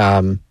said,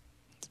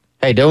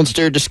 hey, Dylan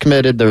Stewart just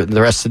committed.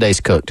 The rest of the day's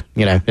cooked.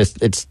 You know,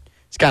 it's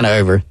kind of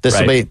over.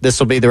 This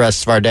will be the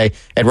rest of our day,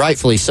 and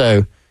rightfully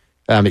so.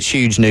 It's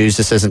huge news.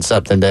 This isn't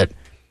something that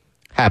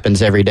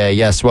happens every day.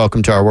 Yes,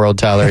 welcome to our world,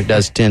 Tyler. It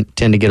does tend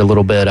to get a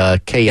little bit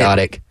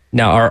chaotic.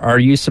 Now, are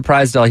you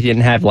surprised that he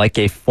didn't have like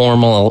a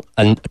formal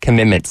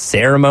commitment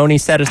ceremony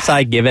set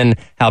aside, given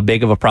how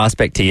big of a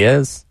prospect he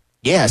is?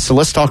 Yeah, so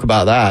let's talk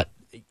about that.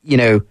 You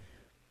know,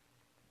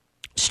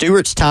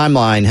 Stewart's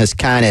timeline has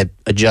kind of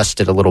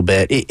adjusted a little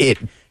bit. It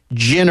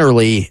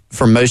generally,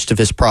 for most of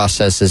his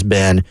process, has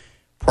been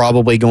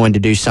probably going to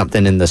do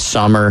something in the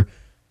summer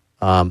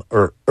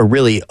or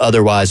really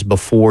otherwise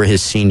before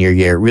his senior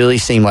year. It really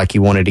seemed like he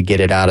wanted to get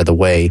it out of the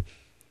way.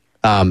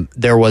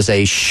 There was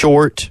a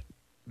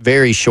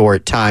very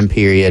short time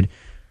period,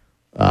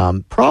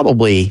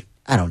 probably,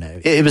 I don't know,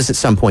 it was at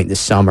some point this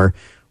summer,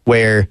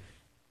 where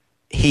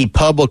he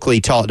publicly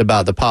talked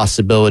about the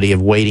possibility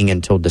of waiting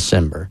until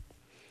December.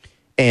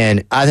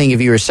 And I think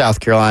if you were South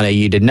Carolina,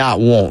 you did not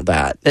want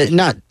that.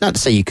 Not to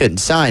say you couldn't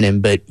sign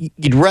him, but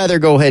you'd rather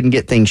go ahead and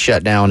get things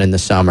shut down in the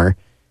summer.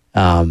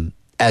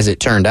 As it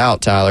turned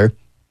out, Tyler,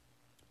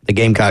 the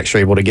Gamecocks were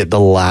able to get the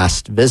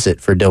last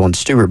visit for Dylan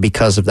Stewart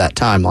because of that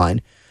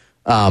timeline.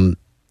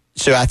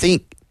 So I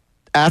think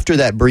after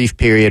that brief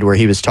period where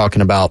he was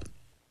talking about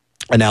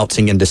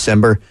announcing in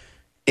December,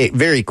 it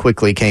very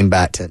quickly came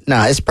back to,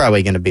 it's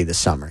probably going to be the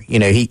summer. You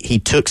know, he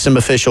took some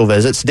official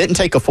visits, didn't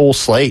take a full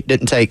slate,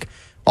 didn't take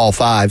all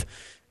 5,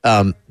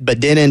 but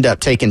did end up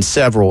taking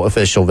several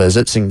official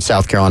visits, and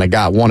South Carolina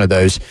got one of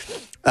those.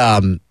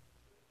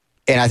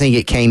 And I think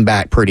it came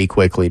back pretty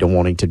quickly to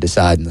wanting to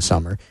decide in the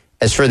summer.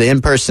 As for the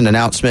in-person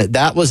announcement,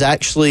 that was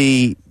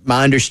actually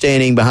my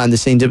understanding behind the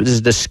scenes. It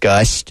was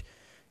discussed,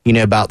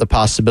 about the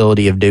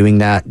possibility of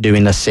doing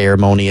a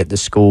ceremony at the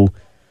school.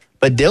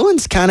 But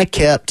Dylan's kind of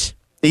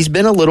he's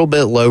been a little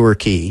bit lower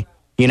key.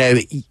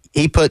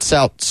 He puts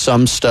out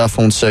some stuff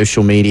on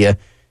social media.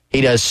 He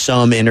does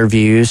some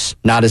interviews,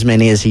 not as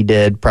many as he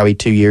did probably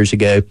 2 years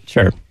ago.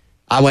 Sure.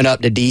 I went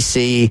up to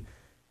D.C.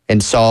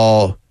 and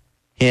saw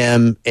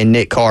him and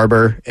Nick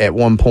Harbor at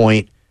one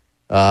point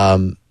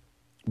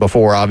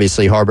before,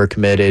 obviously, Harbor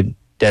committed.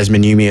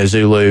 Desmond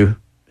Umeozulu,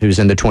 who's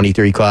in the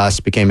 23 class,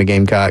 became a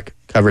Gamecock,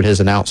 covered his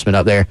announcement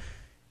up there.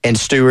 And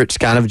Stewart's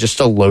kind of just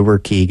a lower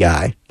key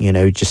guy,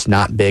 just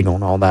not big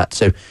on all that.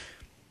 So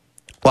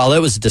while it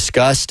was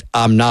discussed,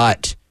 I'm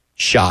not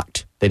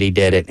shocked that he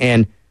did it.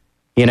 And,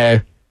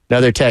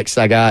 another text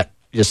I got,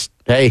 just,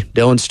 hey,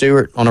 Dylan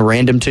Stewart on a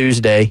random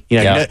Tuesday.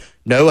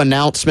 No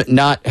announcement,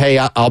 not, hey,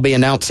 I'll be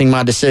announcing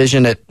my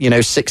decision at,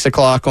 6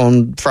 o'clock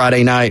on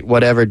Friday night,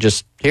 whatever.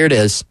 Just, here it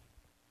is.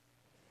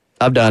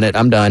 I've done it.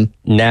 I'm done.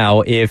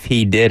 Now, if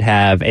he did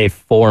have a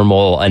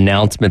formal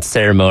announcement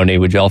ceremony,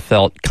 would y'all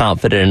felt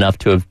confident enough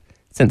to have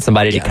sent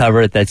somebody to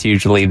cover it? That's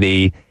usually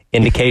the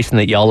indication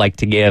that y'all like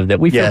to give, that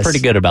we feel pretty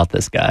good about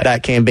this guy.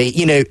 That can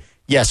be.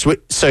 Yes.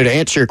 So to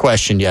answer your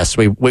question, yes,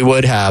 we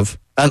would have.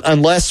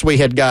 Unless we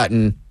had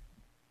gotten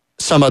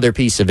some other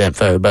piece of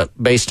info, but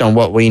based on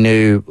what we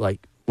knew,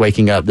 like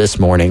waking up this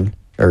morning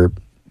or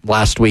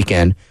last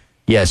weekend,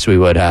 yes, we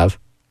would have.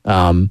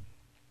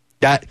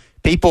 That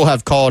people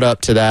have called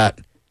up to that.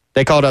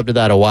 They called up to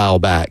that a while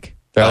back.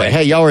 They're like,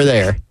 "Hey, y'all were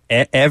there."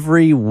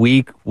 Every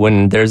week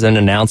when there's an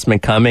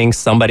announcement coming,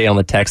 somebody on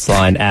the text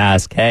line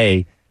asks,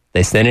 "Hey,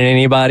 they sending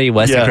anybody?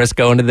 Wes and Chris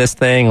going to this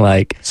thing?"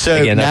 So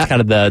again, that's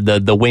kind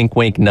of the wink,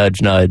 wink,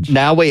 nudge, nudge.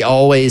 Now we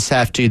always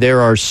have to.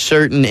 There are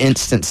certain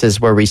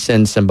instances where we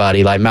send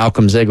somebody, like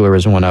Malcolm Ziegler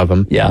is one of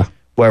them. Yeah,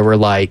 where we're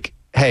like,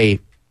 "Hey,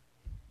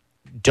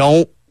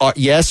 don't.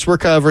 Yes, we're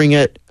covering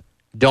it.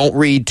 Don't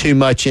read too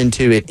much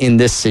into it in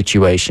this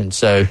situation."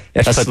 So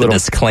that's put the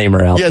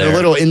disclaimer out there. Yeah, the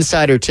little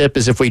insider tip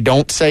is if we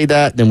don't say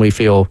that, then we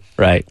feel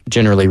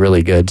generally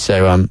really good.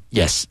 So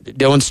yes,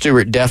 Dylan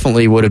Stewart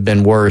definitely would have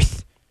been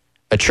worth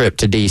a trip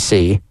to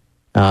D.C.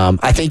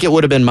 I think it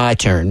would have been my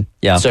turn.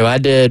 Yeah. So I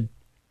did.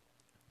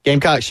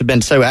 Gamecocks have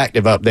been so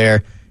active up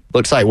there.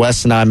 Looks like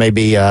Wes and I may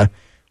be.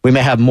 We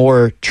may have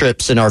more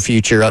trips in our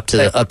future up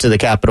to the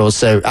Capitals.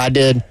 So I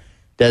did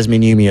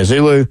Desmond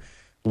Umeozulu.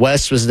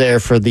 Wes was there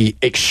for the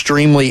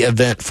extremely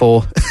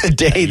eventful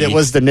day that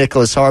was the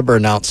Nicholas Harbor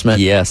announcement.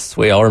 Yes,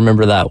 we all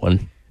remember that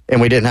one. And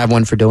we didn't have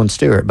one for Dylan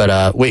Stewart,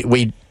 but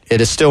it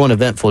is still an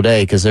eventful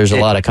day because there's a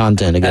lot of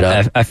content to get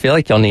up. I feel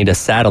like y'all need a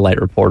satellite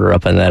reporter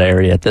up in that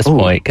area at this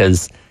point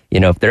because,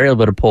 if they're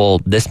able to pull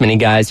this many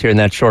guys here in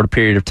that short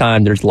period of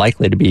time, there's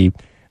likely to be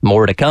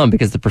more to come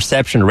because the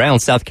perception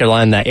around South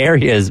Carolina in that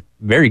area is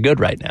very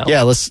good right now.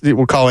 Yeah,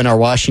 we'll call in our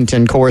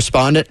Washington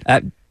correspondent.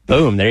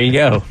 Boom, there you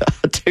go.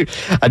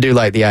 I do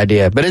like the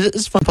idea, but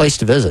it's a fun place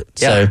to visit.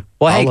 Yeah. So,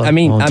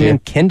 well,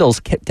 Kendall's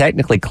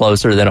technically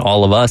closer than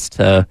all of us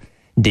to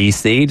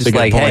D.C. Just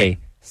like, hey,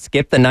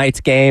 skip the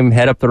Knights game,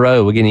 head up the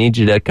road. We're going to need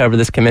you to cover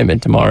this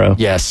commitment tomorrow.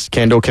 Yes,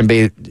 Kendall can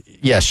be.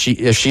 Yes,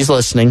 if she's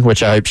listening,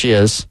 which I hope she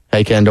is.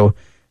 Hey, Kendall,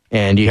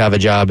 and you have a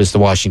job as the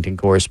Washington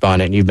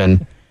correspondent. You've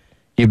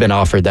been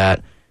offered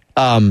that.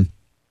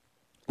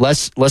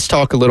 Let's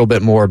talk a little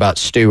bit more about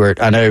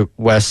Stewart. I know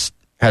Wes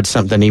had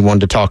something he wanted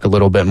to talk a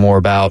little bit more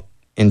about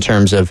in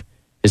terms of,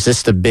 is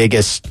this the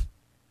biggest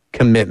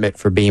commitment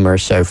for Beamer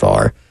so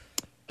far?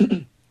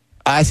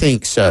 I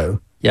think so.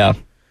 Yeah.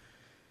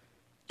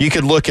 You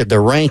could look at the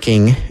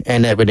ranking,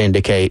 and that would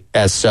indicate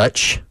as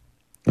such.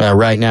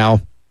 Right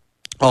now,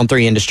 on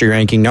 3 industry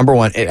ranking, number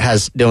 1, it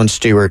has Dylan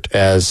Stewart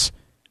as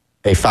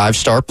a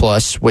 5-star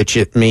plus, which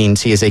it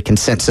means he is a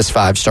consensus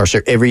 5-star.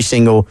 So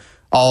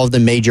all of the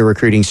major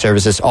recruiting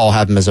services all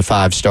have him as a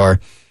 5-star.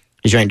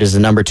 He's ranked as the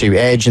number 2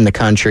 edge in the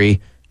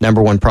country,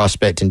 number 1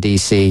 prospect in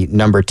D.C.,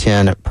 number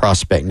 10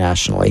 prospect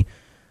nationally.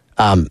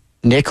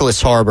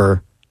 Nicholas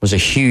Harbor was a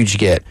huge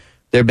get.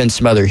 There have been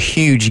some other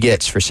huge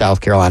gets for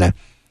South Carolina.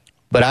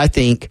 But I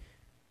think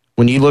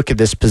when you look at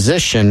this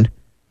position,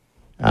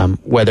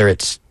 whether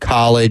it's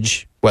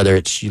college, whether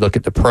it's you look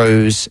at the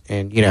pros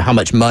and, how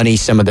much money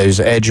some of those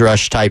edge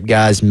rush type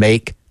guys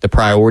make the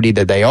priority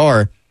that they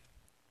are,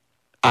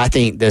 I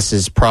think this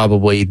is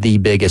probably the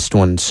biggest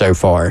one so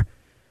far.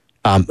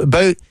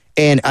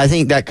 And I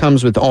think that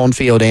comes with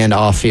on-field and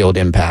off-field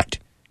impact.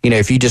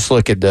 If you just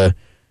look at the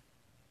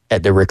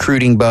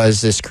recruiting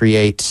buzz this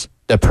creates,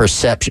 the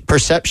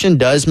perception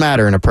does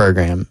matter in a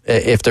program.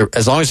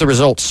 As long as the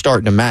results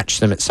start to match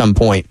them at some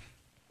point.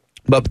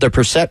 But the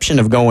perception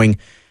of going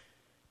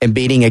and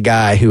beating a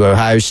guy who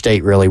Ohio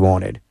State really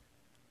wanted,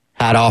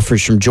 had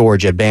offers from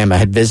Georgia, Bama,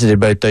 had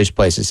visited both those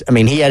places. I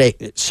mean, he had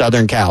a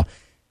Southern Cal.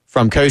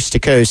 From coast to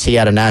coast, he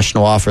had a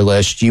national offer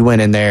list. You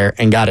went in there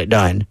and got it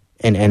done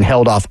and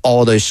held off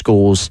all those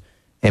schools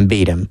and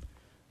beat him.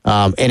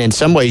 And in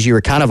some ways, you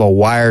were kind of a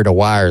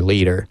wire-to-wire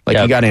leader.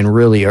 You got in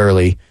really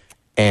early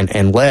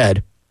and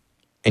led,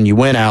 and you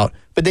went out.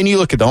 But then you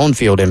look at the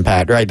on-field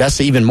impact, right?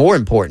 That's even more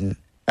important.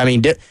 I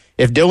mean,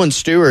 if Dylan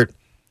Stewart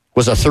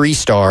was a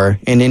 3-star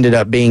and ended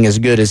up being as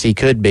good as he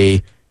could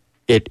be,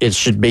 it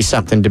should be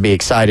something to be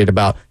excited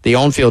about. The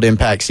on-field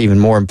impact's even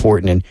more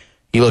important. And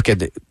you look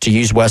at, to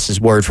use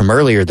Wes's word from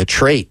earlier, the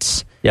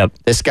traits. Yep.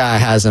 This guy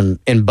has them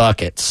in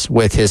buckets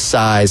with his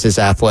size, his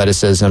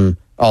athleticism,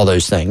 all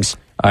those things.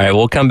 All right,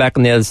 we'll come back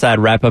on the other side,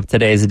 wrap up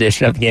today's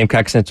edition of the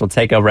Gamecock Central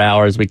Takeover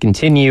Hour as we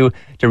continue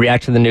to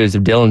react to the news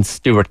of Dylan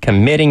Stewart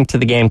committing to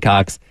the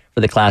Gamecocks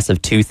for the class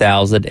of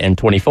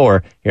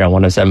 2024 here on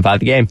 107.5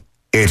 The Game.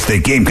 It's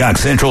the Gamecock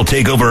Central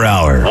Takeover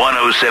Hour.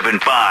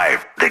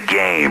 107.5 The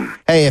Game.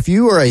 Hey, if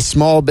you are a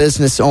small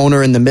business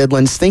owner in the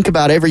Midlands, think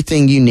about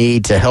everything you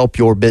need to help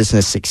your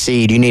business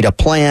succeed. You need a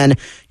plan.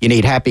 You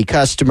need happy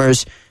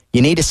customers.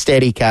 You need a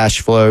steady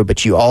cash flow,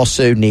 but you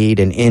also need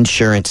an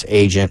insurance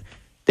agent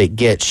that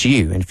gets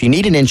you. And if you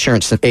need an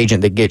insurance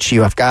agent that gets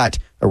you, I've got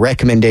a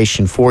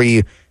recommendation for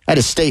you. That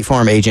is State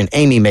Farm agent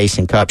Amy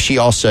Mason Cup. She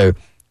also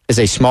is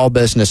a small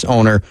business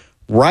owner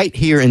right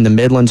here in the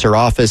Midlands. Her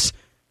office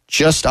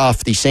just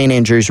off the St.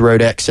 Andrews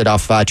Road exit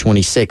off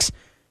 526,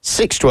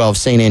 612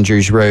 St.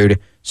 Andrews Road,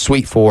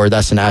 Suite 4.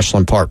 That's in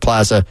Ashland Park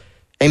Plaza.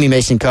 Amy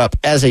Mason Cup,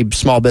 as a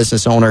small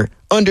business owner,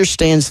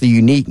 understands the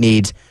unique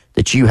needs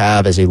that you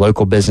have as a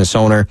local business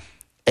owner.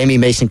 Amy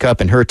Mason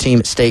Cup and her team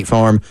at State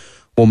Farm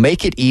will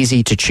make it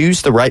easy to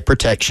choose the right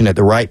protection at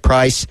the right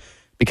price,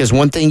 because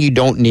one thing you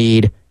don't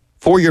need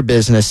for your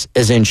business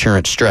is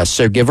insurance stress.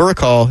 So give her a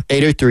call,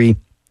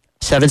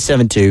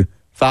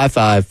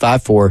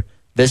 803-772-5554.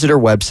 Visit her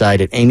website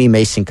at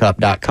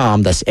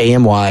amymasoncup.com. That's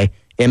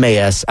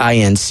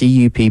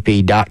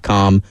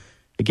AMYMASINCUPP.com.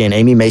 Again,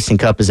 Amy Mason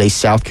Cup is a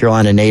South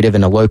Carolina native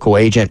and a local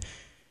agent.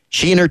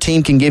 She and her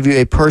team can give you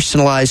a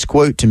personalized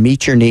quote to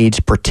meet your needs,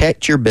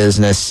 protect your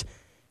business,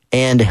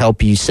 and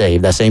help you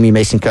save. That's Amy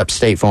Mason Cup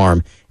State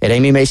Farm at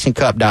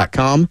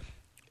amymasoncup.com,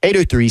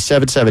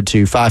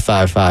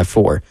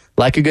 803-772-5554.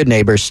 Like a good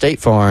neighbor, State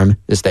Farm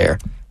is there.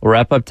 We'll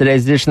wrap up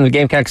today's edition of the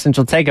Gamecock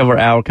Central Takeover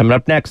Hour coming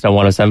up next on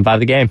 107.5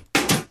 The Game.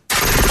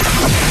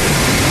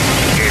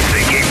 It's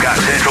the Gamecock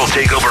Central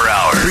Takeover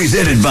Hour.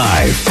 Presented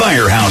by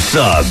Firehouse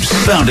Subs.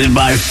 Founded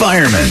by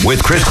firemen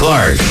with Chris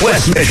Clark,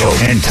 Wes Mitchell,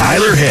 and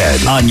Tyler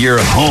Head on your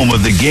home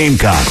of the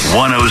Gamecocks.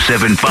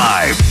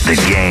 107.5 The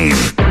Game.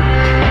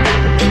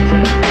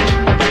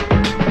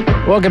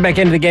 Welcome back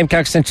into the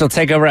Gamecock Central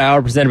Takeover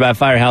Hour presented by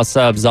Firehouse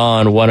Subs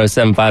on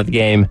 107.5 The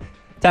Game.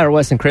 Tyler,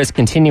 Wes, and Chris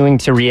continuing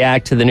to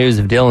react to the news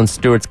of Dylan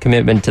Stewart's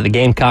commitment to the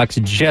Gamecocks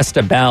just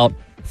about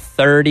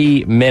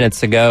 30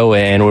 minutes ago.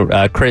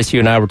 And Chris, you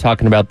and I were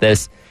talking about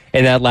this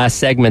in that last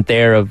segment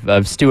there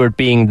of Stewart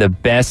being the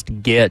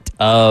best get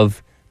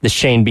of the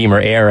Shane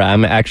Beamer era.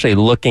 I'm actually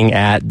looking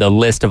at the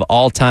list of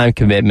all-time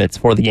commitments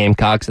for the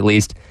Gamecocks, at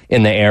least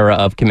in the era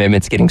of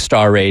commitments getting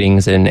star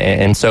ratings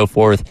and so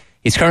forth.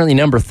 He's currently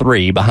number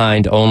 3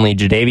 behind only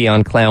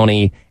Jadeveon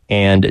Clowney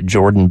and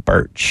Jordan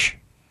Birch.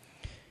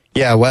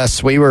 Yeah,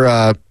 Wes, we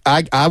were.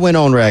 I went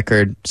on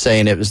record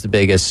saying it was the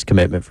biggest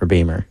commitment for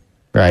Beamer,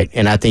 right?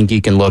 And I think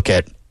you can look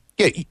at,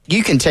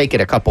 you can take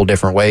it a couple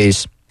different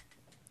ways.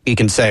 You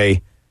can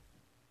say,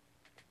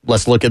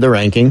 let's look at the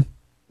ranking,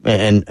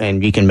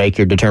 and you can make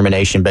your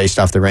determination based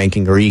off the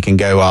ranking, or you can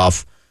go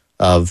off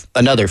of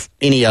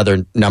any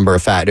other number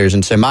of factors.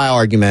 And so my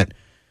argument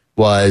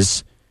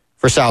was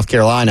for South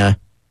Carolina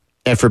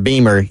and for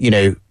Beamer,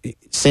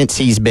 since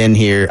he's been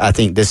here, I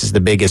think this is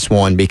the biggest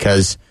one,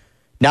 because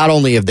not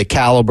only of the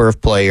caliber of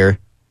player,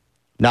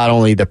 not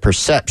only the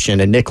perception,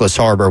 and Nicholas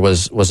Harbor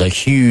was a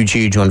huge,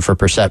 huge one for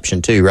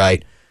perception too,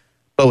 right?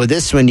 But with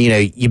this one,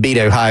 you beat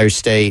Ohio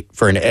State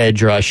for an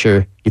edge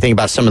rusher. You think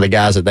about some of the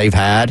guys that they've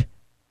had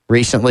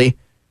recently,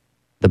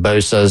 the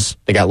Bosas.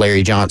 They got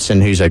Larry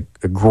Johnson, who's a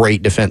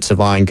great defensive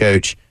line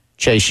coach,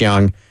 Chase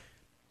Young.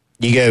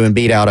 You go and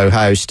beat out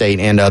Ohio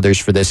State and others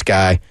for this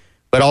guy,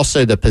 but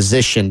also the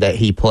position that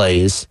he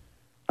plays.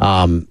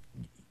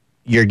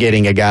 you're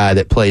getting a guy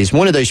that plays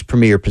one of those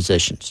premier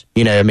positions.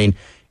 I mean,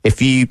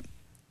 if you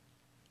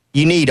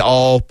need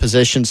all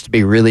positions to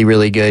be really,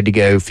 really good to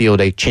go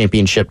field a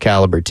championship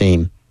caliber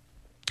team.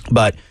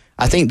 But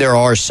I think there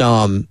are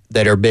some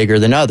that are bigger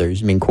than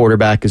others. I mean,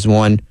 quarterback is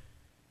one,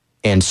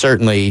 and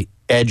certainly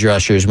edge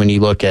rushers, when you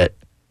look at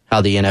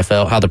how the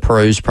NFL, how the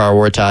pros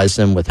prioritize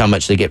them with how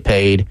much they get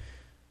paid,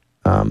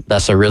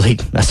 that's a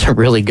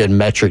really good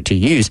metric to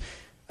use.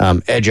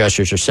 Edge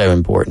rushers are so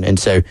important. And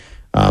so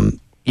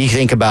you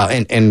think about,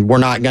 and we're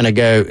not going to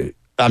go,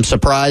 I'm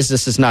surprised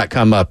this has not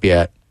come up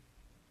yet.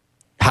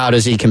 How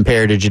does he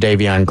compare to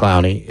Jadeveon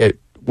Clowney?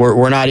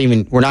 We're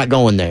not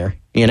going there.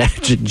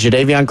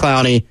 Jadeveon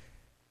Clowney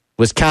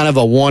was kind of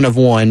a one of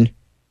one,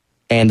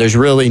 and there's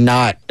really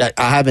not,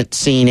 I haven't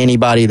seen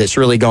anybody that's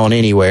really gone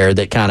anywhere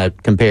that kind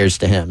of compares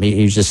to him.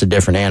 He's just a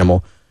different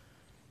animal.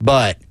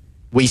 But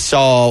we've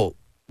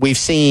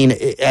seen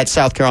at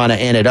South Carolina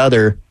and at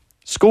other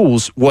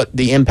schools what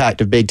the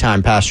impact of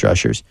big-time pass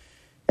rushers.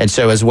 And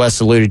so as Wes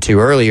alluded to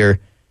earlier,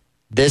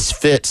 this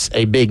fits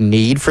a big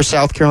need for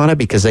South Carolina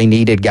because they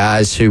needed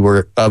guys who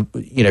were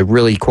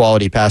really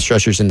quality pass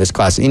rushers in this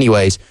class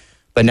anyways.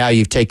 But now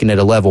you've taken it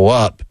a level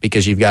up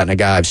because you've gotten a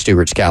guy of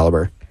Stewart's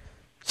caliber.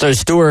 So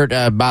Stewart,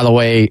 by the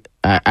way,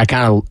 I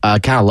kind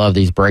of love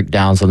these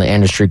breakdowns on the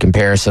industry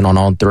comparison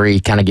on three.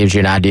 Kind of gives you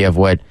an idea of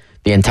what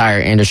the entire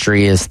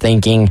industry is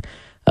thinking.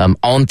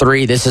 On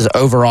three, this is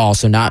overall,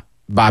 so not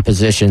by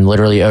position,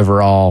 literally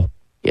overall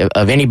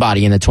of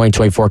anybody in the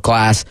 2024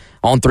 class.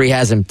 On three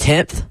has him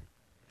 10th,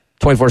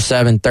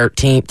 24/7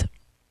 13th,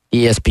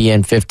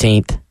 ESPN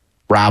 15th,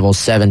 Rivals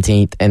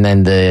 17th, and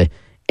then the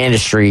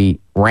industry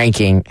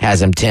ranking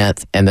has him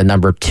 10th and the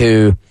number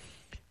 2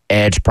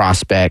 edge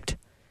prospect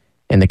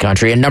in the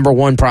country and number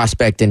 1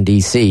 prospect in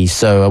D.C.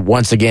 So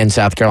once again,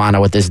 South Carolina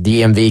with this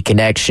DMV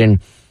connection,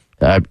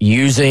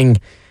 using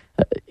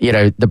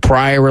the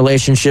prior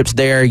relationships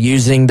there,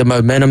 using the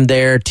momentum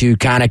there to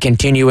kind of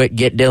continue it,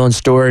 get Dylan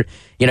Stewart.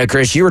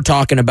 Chris, you were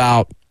talking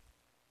about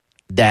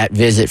that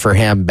visit for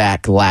him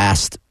back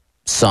last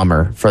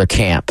summer for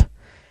camp.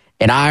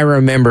 And I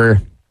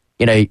remember,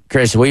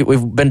 Chris,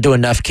 we've been to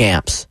enough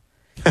camps.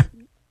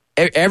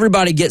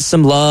 Everybody gets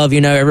some love,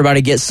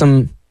 everybody gets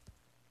some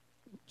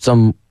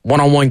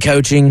one-on-one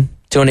coaching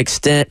to an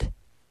extent,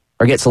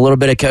 or gets a little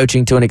bit of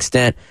coaching to an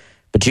extent,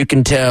 but you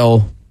can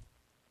tell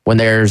when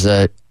there's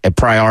a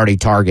priority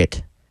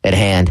target at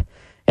hand.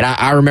 And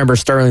I remember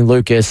Sterling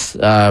Lucas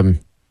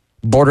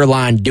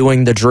borderline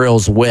doing the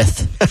drills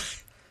with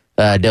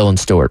Dylan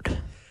Stewart.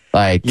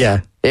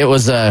 It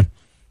was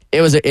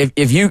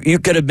if you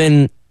could have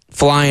been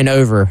flying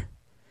over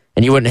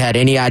and you wouldn't have had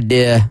any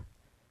idea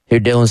who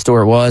Dylan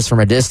Stewart was from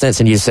a distance,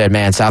 and you said,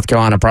 man, South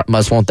Carolina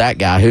must want that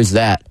guy. Who's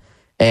that?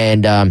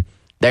 And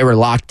they were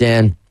locked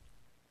in.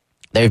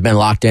 They've been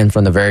locked in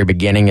from the very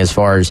beginning as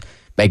far as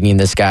making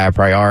this guy a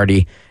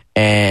priority.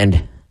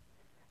 And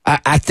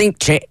I think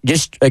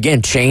changes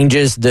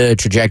the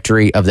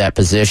trajectory of that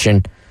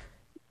position.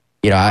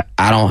 I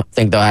don't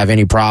think they'll have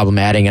any problem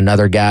adding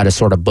another guy to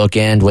sort of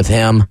bookend with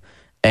him.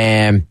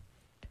 And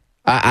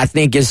I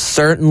think is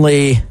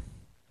certainly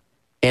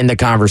in the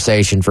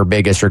conversation for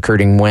biggest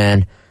recruiting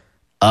win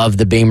of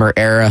the Beamer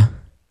era.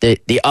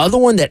 The other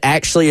one that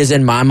actually is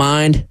in my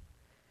mind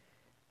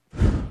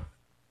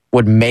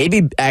would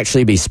maybe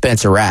actually be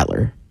Spencer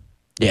Rattler.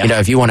 Yeah.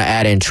 If you want to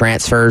add in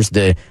transfers,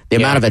 the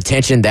amount of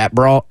attention that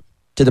brought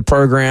to the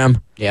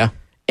program. Yeah.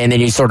 And then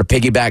you sort of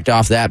piggybacked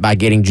off that by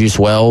getting Juice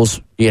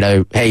Wells,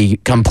 hey,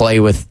 come play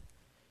with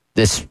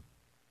this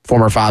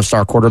former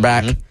 5-star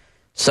quarterback. Mm-hmm.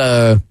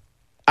 So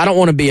I don't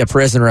want to be a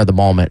prisoner of the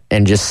moment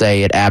and just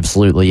say it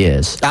absolutely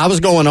is. I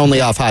was going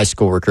only off high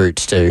school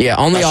recruits, too. Yeah,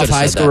 only off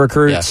high school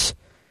recruits.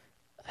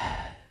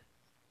 Yeah.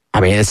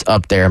 I mean, it's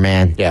up there,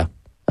 man. Yeah.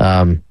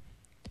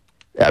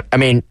 I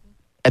mean,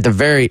 at the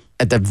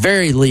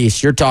very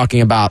least, you're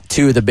talking about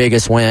 2 of the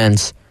biggest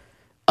wins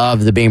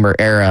of the Beamer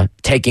era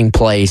taking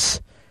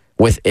place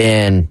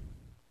within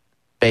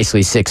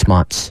basically 6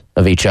 months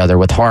of each other,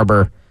 with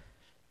Harbor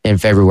in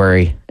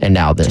February and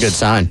now this. It's a good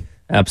sign.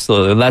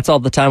 Absolutely. That's all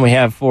the time we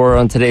have for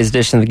on today's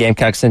edition of the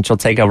Gamecock Central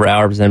Takeover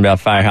Hour presented by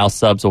Firehouse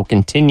Subs. We'll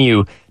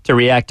continue to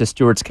react to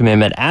Stewart's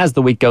commitment as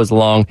the week goes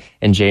along,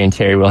 and Jay and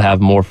Terry will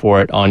have more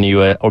for it on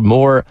you, or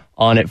more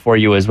on it for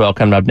you as well,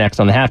 coming up next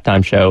on the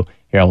halftime show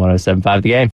here on 107.5 The Game.